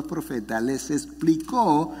con todos los profetas, les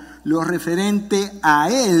explicó lo referente a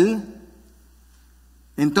él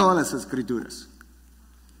en todas las Escrituras.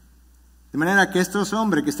 De manera que estos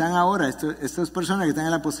hombres que están ahora, estas personas que están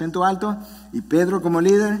en el aposento alto, y Pedro como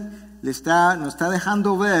líder, nos está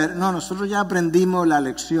dejando ver, no, nosotros ya aprendimos la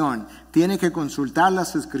lección, tiene que consultar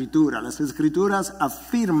las Escrituras. Las Escrituras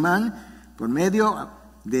afirman, por medio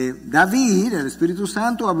de David, el Espíritu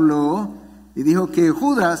Santo habló y dijo que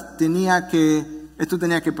esto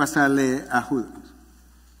tenía que pasarle a Judas.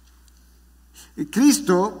 Y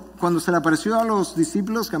Cristo, cuando se le apareció a los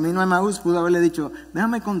discípulos camino a Emaús, pudo haberle dicho,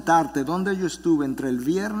 déjame contarte dónde yo estuve entre el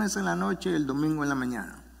viernes en la noche y el domingo en la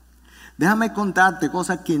mañana. Déjame contarte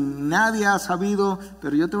cosas que nadie ha sabido,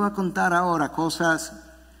 pero yo te voy a contar ahora cosas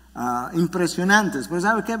impresionantes. Pero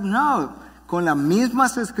 ¿sabes qué? No, con las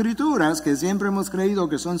mismas Escrituras que siempre hemos creído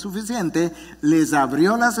que son suficientes, les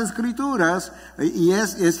abrió las Escrituras y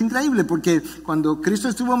es increíble porque cuando Cristo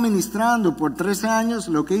estuvo ministrando por 13 años,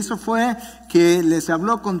 lo que hizo fue que les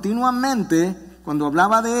habló continuamente. Cuando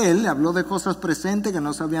hablaba de él, habló de cosas presentes que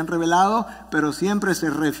no se habían revelado, pero siempre se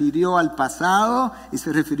refirió al pasado y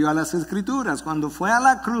se refirió a las Escrituras. Cuando fue a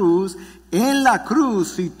la cruz, en la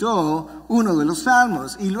cruz citó uno de los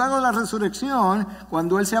salmos. Y luego de la resurrección,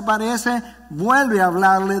 cuando él se aparece, vuelve a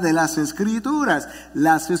hablarle de las Escrituras.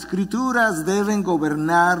 Las Escrituras deben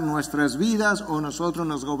gobernar nuestras vidas o nosotros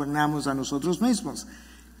nos gobernamos a nosotros mismos.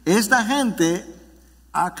 Esta gente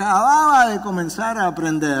acababa de comenzar a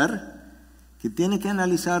aprender que tiene que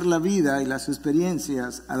analizar la vida y las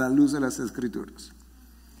experiencias a la luz de las Escrituras.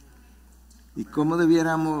 ¿Y cómo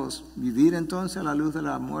debiéramos vivir entonces a la luz de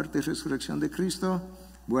la muerte y resurrección de Cristo?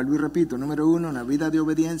 Vuelvo y repito, número 1, una vida de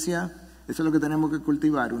obediencia. Eso es lo que tenemos que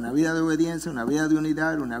cultivar, una vida de obediencia, una vida de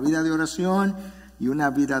unidad, una vida de oración y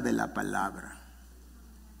una vida de la palabra.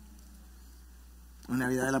 Una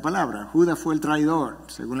vida de la palabra. Judas fue el traidor,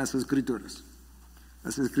 según las Escrituras.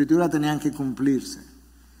 Las Escrituras tenían que cumplirse.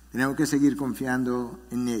 Tenemos que seguir confiando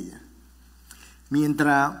en ella.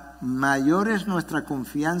 Mientras mayor es nuestra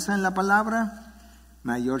confianza en la palabra,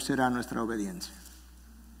 mayor será nuestra obediencia.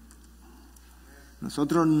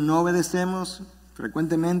 Nosotros no obedecemos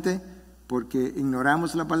frecuentemente porque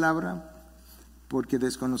ignoramos la palabra, porque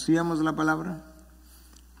desconocíamos la palabra,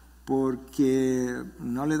 porque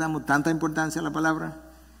no le damos tanta importancia a la palabra,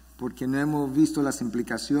 porque no hemos visto las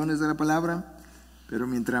implicaciones de la palabra. Pero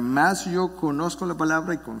mientras más yo conozco la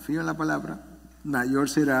palabra y confío en la palabra, mayor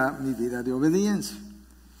será mi vida de obediencia.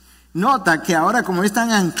 Nota que ahora, como están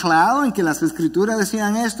anclados en que las Escrituras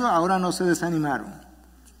decían esto, ahora no se desanimaron.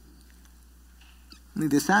 Mi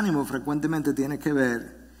desánimo frecuentemente tiene que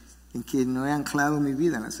ver en que no he anclado mi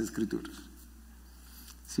vida en las Escrituras.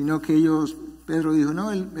 Sino que Pedro dijo,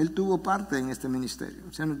 no, él tuvo parte en este ministerio.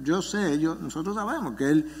 O sea, nosotros sabemos que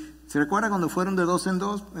él. ¿Se recuerda cuando fueron de 2 en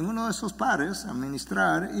 2? En uno de esos pares a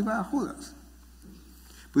ministrar iba Judas.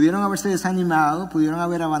 Pudieron haberse desanimado, pudieron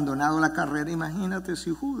haber abandonado la carrera. Imagínate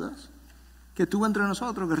si Judas, que estuvo entre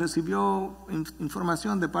nosotros, que recibió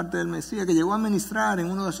información de parte del Mesías, que llegó a ministrar en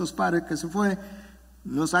uno de esos pares que se fue,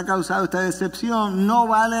 nos ha causado esta decepción. No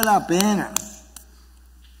vale la pena.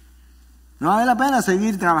 No vale la pena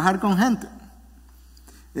trabajar con gente.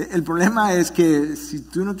 El problema es que si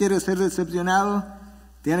tú no quieres ser decepcionado,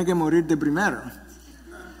 tienes que morirte primero.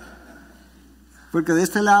 Porque de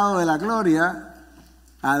este lado de la gloria,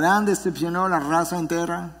 Adán decepcionó a la raza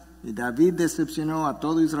entera, y David decepcionó a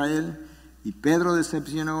todo Israel, y Pedro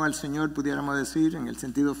decepcionó al Señor, pudiéramos decir, en el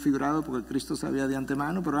sentido figurado, porque Cristo sabía de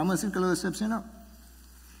antemano, pero vamos a decir que lo decepcionó.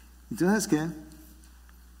 Entonces, ¿qué?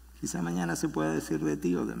 Quizá mañana se pueda decir de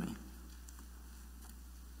ti o de mí.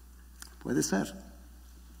 Puede ser.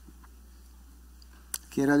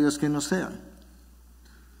 Quiera Dios que no sea.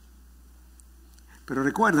 Pero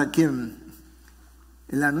recuerda que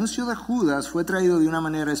el anuncio de Judas fue traído de una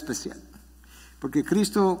manera especial. Porque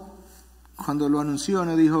Cristo, cuando lo anunció,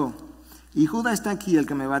 no dijo, y Judas está aquí, el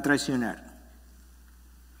que me va a traicionar.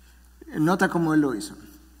 Nota cómo él lo hizo.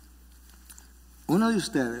 Uno de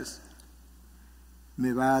ustedes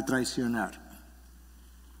me va a traicionar.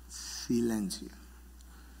 Silencio.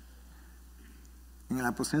 En el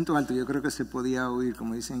aposento alto yo creo que se podía oír,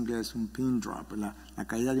 como dice en inglés, un pin drop, la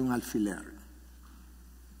caída de un alfiler.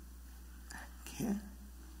 ¿Qué?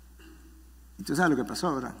 ¿Y tú sabes lo que pasó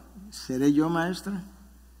ahora? ¿Seré yo maestra?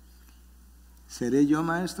 ¿Seré yo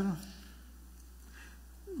maestro?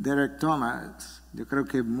 Derek Thomas, yo creo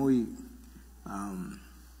que muy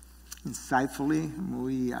insightfully,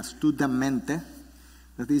 muy astutamente,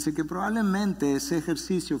 nos dice que probablemente ese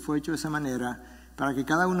ejercicio fue hecho de esa manera para que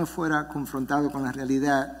cada uno fuera confrontado con la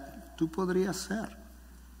realidad. Tú podrías ser.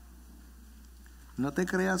 No te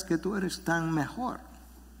creas que tú eres tan mejor.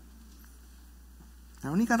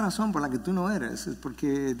 La única razón por la que tú no eres es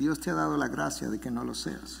porque Dios te ha dado la gracia de que no lo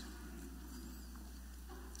seas.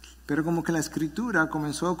 Pero como que la Escritura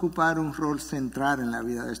comenzó a ocupar un rol central en la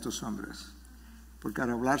vida de estos hombres. Porque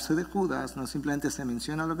al hablarse de Judas, no simplemente se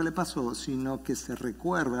menciona lo que le pasó, sino que se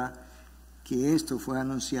recuerda que esto fue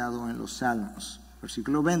anunciado en los Salmos.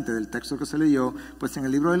 Versículo 20 del texto que se leyó, pues en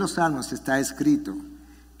el libro de los Salmos está escrito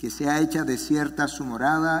que sea hecha desierta su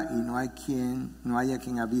morada y no haya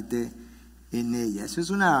quien habite en ella. Eso es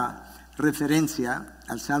una referencia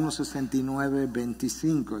al Salmo 69,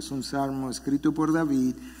 25. Es un salmo escrito por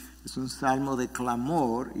David, es un salmo de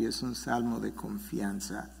clamor y es un salmo de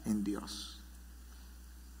confianza en Dios.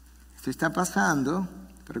 Esto está pasando,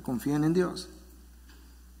 pero confíen en Dios.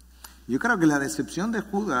 Yo creo que la decepción de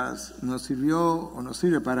Judas nos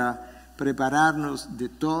sirve para prepararnos de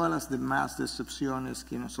todas las demás decepciones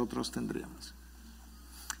que nosotros tendríamos.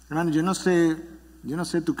 Hermano, yo no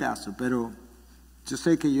sé tu caso, pero yo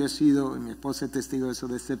sé que yo he sido, y mi esposa es testigo de eso,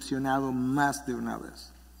 decepcionado más de una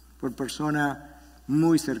vez por personas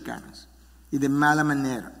muy cercanas y de mala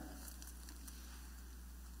manera.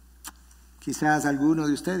 Quizás alguno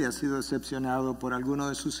de ustedes ha sido decepcionado por alguno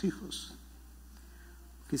de sus hijos,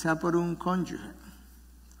 quizás por un cónyuge,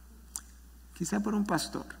 quizás por un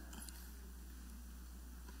pastor.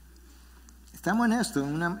 Estamos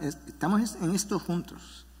en esto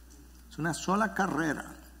juntos. Es una sola carrera,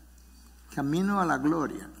 camino a la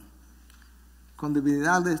gloria, con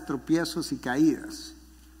debilidades, tropiezos y caídas.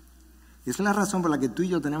 Y esa es la razón por la que tú y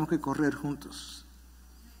yo tenemos que correr juntos.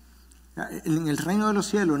 En el reino de los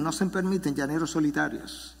cielos no se permiten llaneros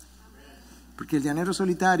solitarios. Porque el llanero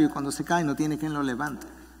solitario cuando se cae no tiene quien lo levante.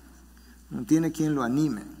 No tiene quien lo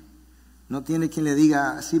anime. No tiene quien le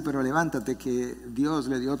diga, sí, pero levántate, que Dios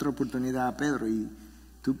le dio otra oportunidad a Pedro y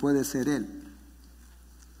tú puedes ser él.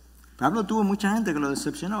 Pablo tuvo mucha gente que lo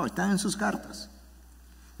decepcionó, están en sus cartas.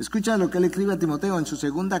 Escucha lo que él escribe a Timoteo en su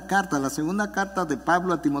segunda carta. La segunda carta de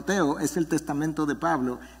Pablo a Timoteo es el testamento de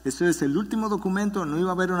Pablo. Eso es el último documento, no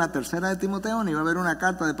iba a haber una tercera de Timoteo, ni iba a haber una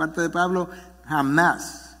carta de parte de Pablo,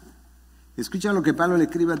 jamás. Escucha lo que Pablo le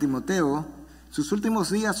escribe a Timoteo, sus últimos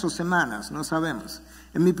días o semanas, no sabemos.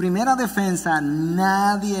 En mi primera defensa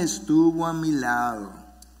nadie estuvo a mi lado.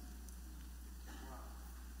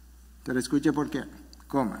 Pero escuche por qué,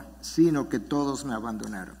 sino que todos me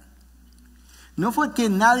abandonaron. No fue que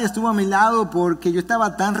nadie estuvo a mi lado porque yo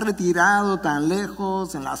estaba tan retirado, tan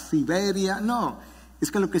lejos, en la Siberia. No,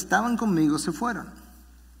 es que los que estaban conmigo se fueron.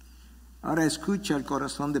 Ahora escucha el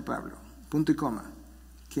corazón de Pablo, punto y coma,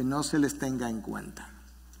 que no se les tenga en cuenta.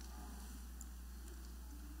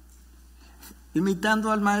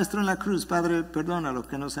 Imitando al maestro en la cruz, Padre, perdona a los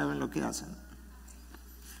que no saben lo que hacen.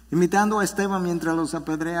 Imitando a Esteban mientras los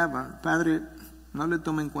apedreaban, Padre, no le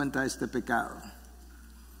tome en cuenta este pecado.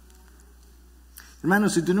 Hermano,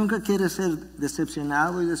 si tú nunca quieres ser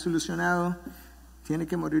decepcionado y desilusionado, tienes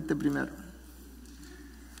que morirte primero.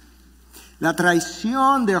 La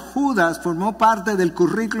traición de Judas formó parte del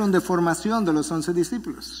currículum de formación de los 11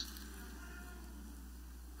 discípulos.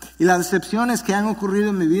 Y las decepciones que han ocurrido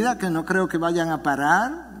en mi vida, que no creo que vayan a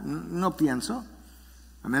parar, no pienso,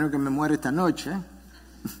 a menos que me muera esta noche,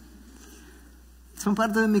 son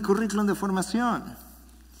parte de mi currículum de formación.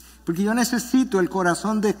 Porque yo necesito el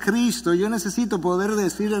corazón de Cristo, yo necesito poder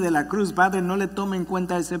decirle de la cruz, Padre, no le tome en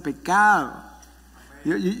cuenta ese pecado.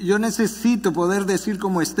 Yo necesito poder decir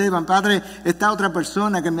como Esteban, Padre, esta otra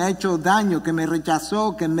persona que me ha hecho daño, que me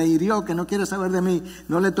rechazó, que me hirió, que no quiere saber de mí,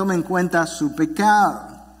 no le tome en cuenta su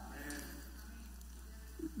pecado.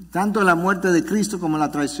 Tanto la muerte de Cristo como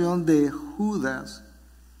la traición de Judas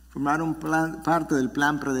formaron parte del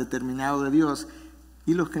plan predeterminado de Dios,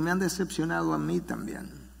 y los que me han decepcionado a mí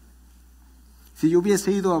también. Si yo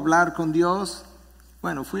hubiese ido a hablar con Dios,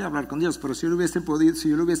 bueno, fui a hablar con Dios, pero si yo lo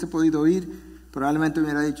hubiese podido oír, probablemente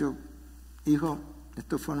hubiera dicho, hijo,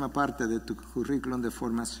 esto forma parte de tu currículum de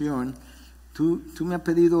formación. Tú me has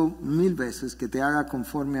pedido 1000 veces que te haga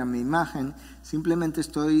conforme a mi imagen, simplemente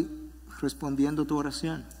estoy respondiendo tu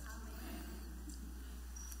oración.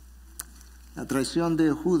 La traición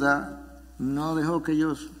de Judas no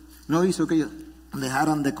hizo que ellos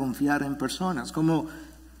dejaran de confiar en personas, como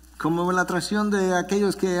la traición de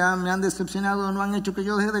aquellos que me han decepcionado no han hecho que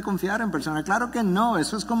yo deje de confiar en personas. Claro que no,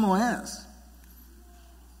 eso es como es.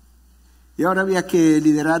 Y ahora había que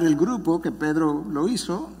liderar el grupo, que Pedro lo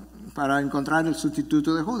hizo, para encontrar el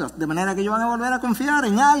sustituto de Judas. De manera que ellos van a volver a confiar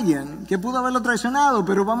en alguien que pudo haberlo traicionado,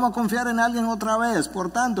 pero vamos a confiar en alguien otra vez. Por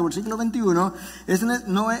tanto, versículo 21,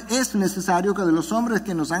 no es necesario que de los hombres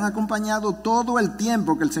que nos han acompañado todo el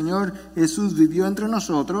tiempo que el Señor Jesús vivió entre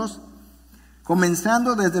nosotros,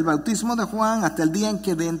 comenzando desde el bautismo de Juan hasta el día en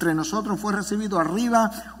que de entre nosotros fue recibido arriba,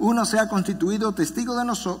 uno sea constituido testigo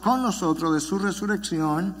con nosotros de su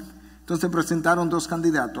resurrección. Entonces presentaron dos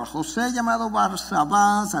candidatos, a José llamado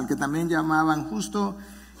Barsabás, al que también llamaban Justo,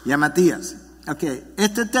 y a Matías.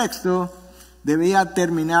 Este texto debía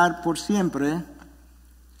terminar por siempre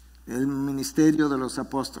el ministerio de los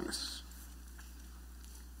apóstoles.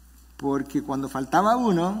 Porque cuando faltaba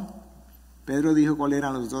uno, Pedro dijo cuáles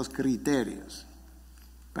eran los dos criterios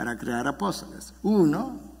para crear apóstoles.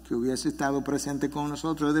 Uno, que hubiese estado presente con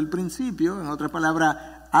nosotros desde el principio, en otras palabras,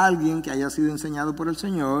 alguien que haya sido enseñado por el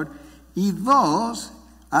Señor. Y dos,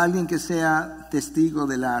 alguien que sea testigo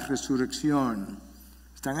de la resurrección.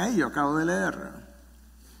 Están ahí, yo acabo de leer.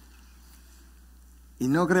 Y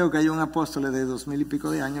no creo que haya un apóstol de 2000 y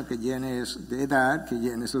pico de años que llene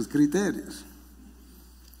esos criterios.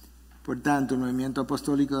 Por tanto, el movimiento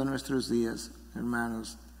apostólico de nuestros días,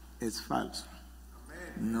 hermanos, es falso.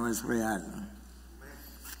 No es real.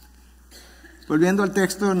 Volviendo al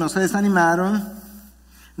texto, no se desanimaron.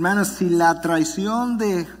 Hermanos, si la traición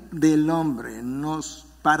del hombre nos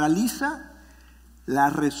paraliza, la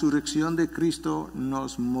resurrección de Cristo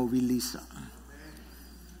nos moviliza.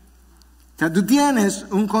 O sea, tú tienes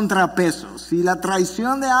un contrapeso. Si la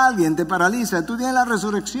traición de alguien te paraliza, tú tienes la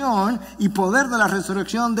resurrección y poder de la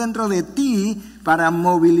resurrección dentro de ti para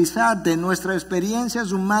movilizarte. Nuestras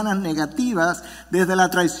experiencias humanas negativas, desde la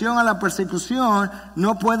traición a la persecución,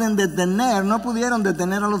 no pudieron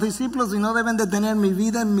detener a los discípulos y no deben detener mi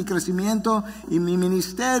vida, mi crecimiento y mi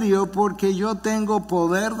ministerio, porque yo tengo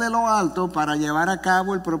poder de lo alto para llevar a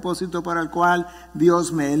cabo el propósito para el cual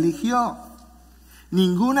Dios me eligió.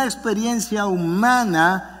 Ninguna experiencia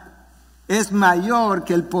humana es mayor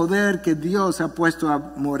que el poder que Dios ha puesto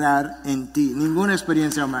a morar en ti. Ninguna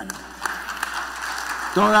experiencia humana.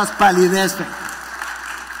 Todas palidecen.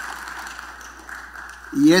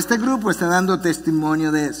 Y este grupo está dando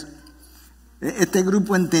testimonio de eso. Este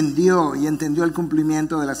grupo entendió el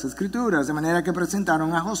cumplimiento de las Escrituras, de manera que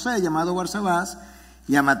presentaron a José, llamado Barsabás,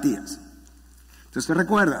 y a Matías. Entonces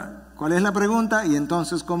recuerda, ¿cuál es la pregunta? Y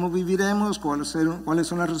entonces, ¿cómo viviremos? ¿Cuáles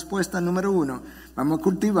son las respuestas? Número 1, vamos a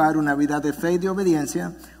cultivar una vida de fe y de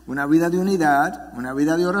obediencia, una vida de unidad, una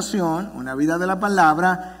vida de oración, una vida de la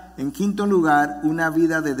palabra. En quinto lugar, una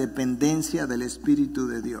vida de dependencia del Espíritu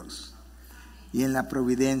de Dios y en la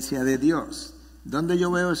providencia de Dios. ¿Dónde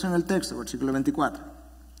yo veo eso en el texto? Versículo 24.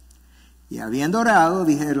 Y habiendo orado,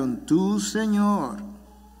 dijeron, tú, Señor,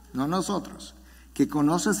 no nosotros, que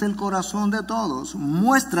conoces el corazón de todos,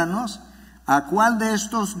 muéstranos a cuál de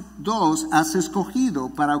estos dos has escogido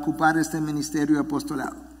para ocupar este ministerio de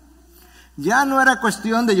apostolado. Ya no era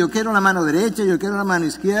cuestión de yo quiero la mano derecha, yo quiero la mano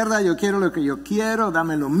izquierda, yo quiero lo que yo quiero,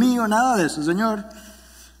 dame lo mío, nada de eso, Señor.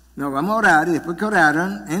 No, vamos a orar. Y después que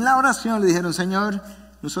oraron, en la oración le dijeron, Señor,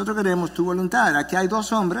 nosotros queremos tu voluntad. Aquí hay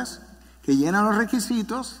dos hombres que llenan los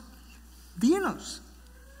requisitos, dinos.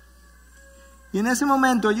 Y en ese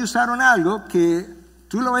momento ellos usaron algo que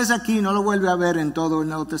tú lo ves aquí y no lo vuelves a ver en todo el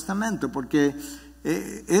Nuevo Testamento, porque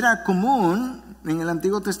era común en el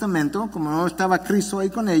Antiguo Testamento, como no estaba Cristo ahí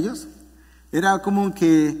con ellos, era común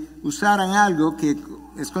que usaran algo que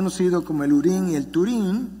es conocido como el Urim y el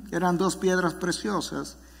Turim, que eran dos piedras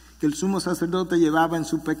preciosas que el sumo sacerdote llevaba en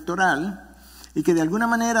su pectoral y que de alguna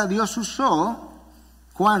manera Dios usó.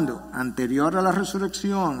 ¿Cuándo? Anterior a la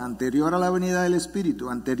resurrección, anterior a la venida del Espíritu,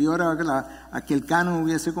 anterior a que el canon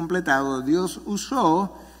hubiese completado, Dios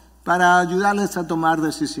usó para ayudarles a tomar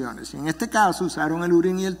decisiones. Y en este caso usaron el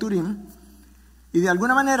Urim y el Turim, y de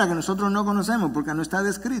alguna manera que nosotros no conocemos porque no está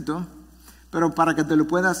descrito, pero para que te lo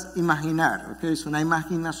puedas imaginar, ¿okay? Es una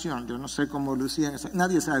imaginación, yo no sé cómo lucían,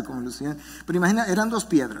 nadie sabe cómo lucían, pero imagina, eran dos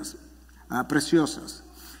piedras preciosas.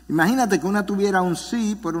 Imagínate que una tuviera un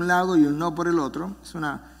sí por un lado y un no por el otro. Es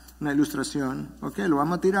una ilustración. Ok, lo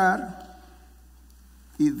vamos a tirar.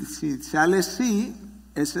 Y si sale sí,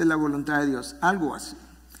 esa es la voluntad de Dios. Algo así.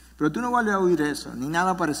 Pero tú no vuelves a oír eso, ni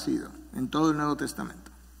nada parecido en todo el Nuevo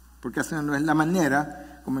Testamento. Porque esa no es la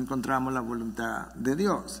manera como encontramos la voluntad de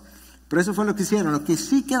Dios. Pero eso fue lo que hicieron. Lo que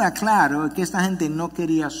sí queda claro es que esta gente no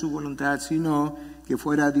quería su voluntad, sino que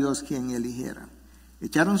fuera Dios quien eligiera.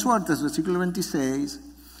 Echaron suertes, versículo 26.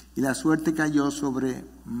 Y la suerte cayó sobre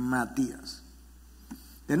Matías.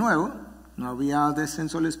 De nuevo, no había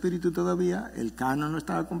descenso del Espíritu todavía, el canon no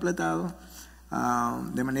estaba completado,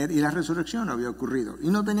 y la resurrección no había ocurrido. Y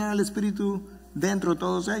no tenían el Espíritu dentro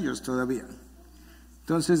todos ellos todavía.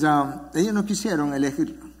 Entonces, ellos no quisieron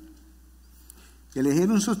elegirlo. Elegir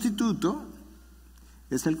un sustituto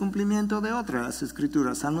es el cumplimiento de otras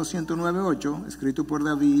escrituras. Salmo 109:8, escrito por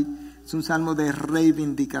David, es un salmo de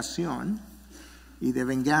reivindicación y de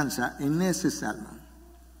venganza. En ese salmo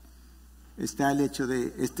está el hecho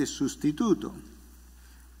de este sustituto.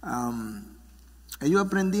 Ellos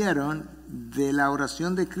aprendieron de la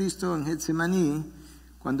oración de Cristo en Getsemaní,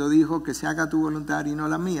 cuando dijo que se haga tu voluntad y no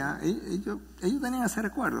la mía. Ellos tenían ese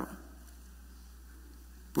recuerdo.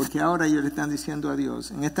 Porque ahora ellos le están diciendo a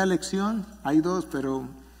Dios, en esta lección hay dos, pero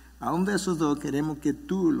aún de esos dos queremos que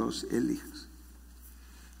tú los elijas.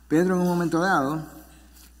 Pedro en un momento dado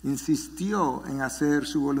insistió en hacer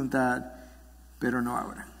su voluntad, pero no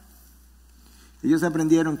ahora. Ellos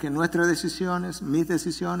aprendieron que nuestras decisiones, mis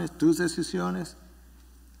decisiones, tus decisiones,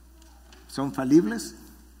 son falibles,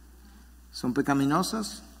 son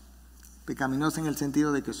pecaminosas en el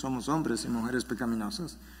sentido de que somos hombres y mujeres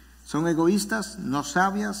pecaminosas, son egoístas, no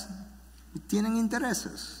sabias y tienen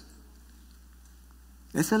intereses.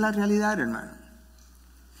 Esa es la realidad, hermano.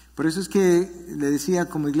 Por eso es que le decía,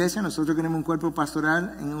 como iglesia nosotros queremos un cuerpo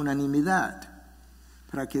pastoral en unanimidad,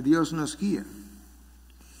 para que Dios nos guíe.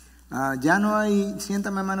 Ya no hay,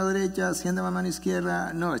 siéntame a mano derecha, siéntame a mano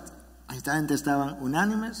izquierda. No, esta gente estaban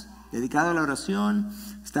unánimes, dedicados a la oración,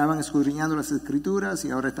 estaban escudriñando las escrituras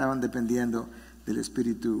y ahora estaban dependiendo del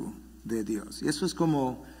Espíritu de Dios. Y eso es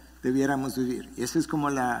como debiéramos vivir. Y ese es como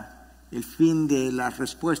el fin de las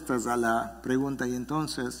respuestas a la pregunta. Y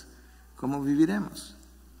entonces, ¿cómo viviremos?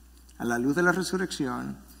 A la luz de la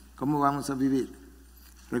resurrección, ¿cómo vamos a vivir?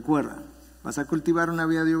 Recuerda, vas a cultivar una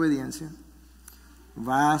vida de obediencia.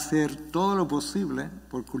 Va a hacer todo lo posible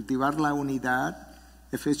por cultivar la unidad.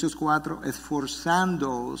 Efesios 4,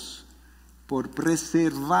 esforzándoos por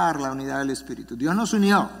preservar la unidad del Espíritu. Dios nos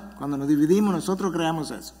unió. Cuando nos dividimos, nosotros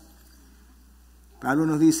creamos eso. Pablo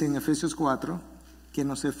nos dice en Efesios 4 que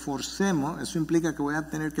nos esforcemos, eso implica que voy a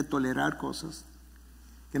tener que tolerar cosas,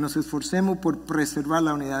 que nos esforcemos por preservar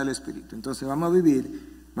la unidad del Espíritu. Entonces vamos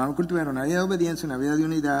a cultivar una vida de obediencia, una vida de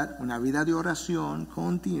unidad, una vida de oración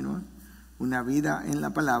continua, una vida en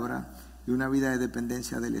la palabra y una vida de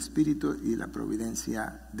dependencia del Espíritu y la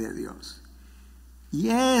providencia de Dios. Y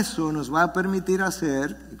eso nos va a permitir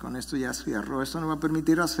hacer, y con esto ya cierro, esto nos va a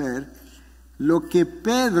permitir hacer lo que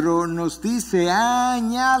Pedro nos dice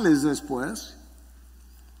años después.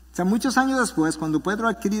 O sea, muchos años después, cuando Pedro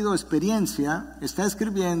ha adquirido experiencia, está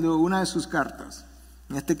escribiendo una de sus cartas,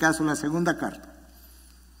 en este caso la segunda carta.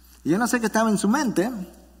 Y yo no sé qué estaba en su mente,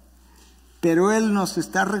 pero él nos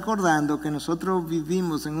está recordando que nosotros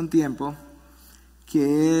vivimos en un tiempo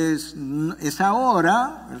que es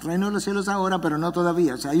ahora, el reino de los cielos es ahora, pero no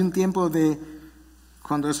todavía. O sea, hay un tiempo de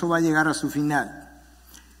cuando eso va a llegar a su final.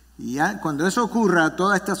 Y ya, cuando eso ocurra,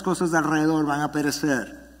 todas estas cosas de alrededor van a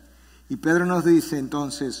perecer. Y Pedro nos dice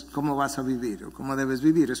entonces, ¿cómo vas a vivir? ¿O cómo debes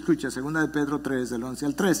vivir? Escucha, 2 de Pedro 3, del 11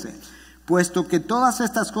 al 13. Puesto que todas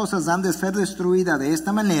estas cosas han de ser destruidas de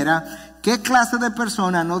esta manera, ¿qué clase de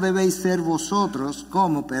persona no debéis ser vosotros,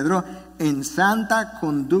 como Pedro, en santa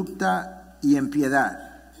conducta y en piedad?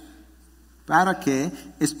 Para que,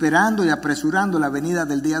 esperando y apresurando la venida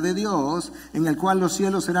del día de Dios, en el cual los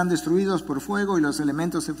cielos serán destruidos por fuego y los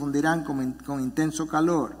elementos se fundirán con intenso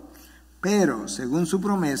calor. Pero, según su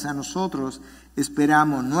promesa, nosotros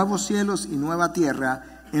esperamos nuevos cielos y nueva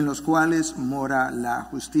tierra, en los cuales mora la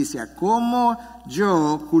justicia. ¿Cómo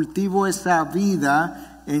yo cultivo esa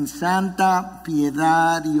vida en santa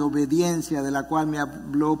piedad y obediencia de la cual me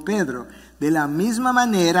habló Pedro? De la misma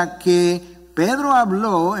manera que Pedro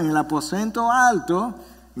habló en el aposento alto,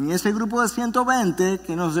 en ese grupo de 120,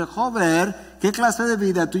 que nos dejó ver qué clase de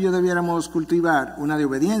vida tú y yo debiéramos cultivar. Una de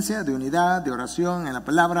obediencia, de unidad, de oración en la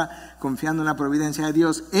palabra, confiando en la providencia de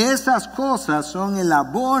Dios. Esas cosas son el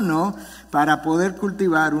abono para poder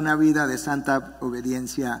cultivar una vida de santa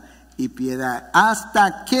obediencia y piedad,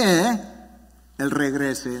 hasta que Él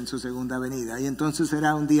regrese en su segunda venida. Y entonces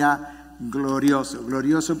será un día glorioso,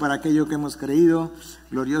 glorioso para aquello que hemos creído,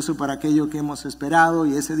 glorioso para aquello que hemos esperado,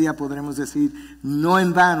 y ese día podremos decir, no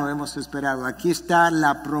en vano hemos esperado. Aquí está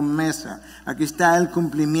la promesa, aquí está el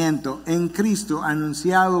cumplimiento en Cristo,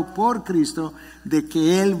 anunciado por Cristo, de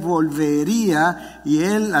que Él volvería, y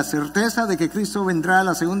la certeza de que Cristo vendrá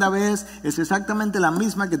la segunda vez es exactamente la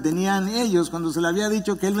misma que tenían ellos cuando se le había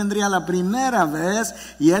dicho que Él vendría la primera vez,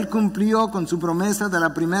 y Él cumplió con su promesa de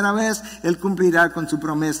la primera vez, Él cumplirá con su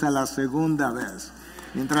promesa la segunda vez.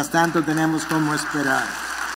 Mientras tanto tenemos cómo esperar.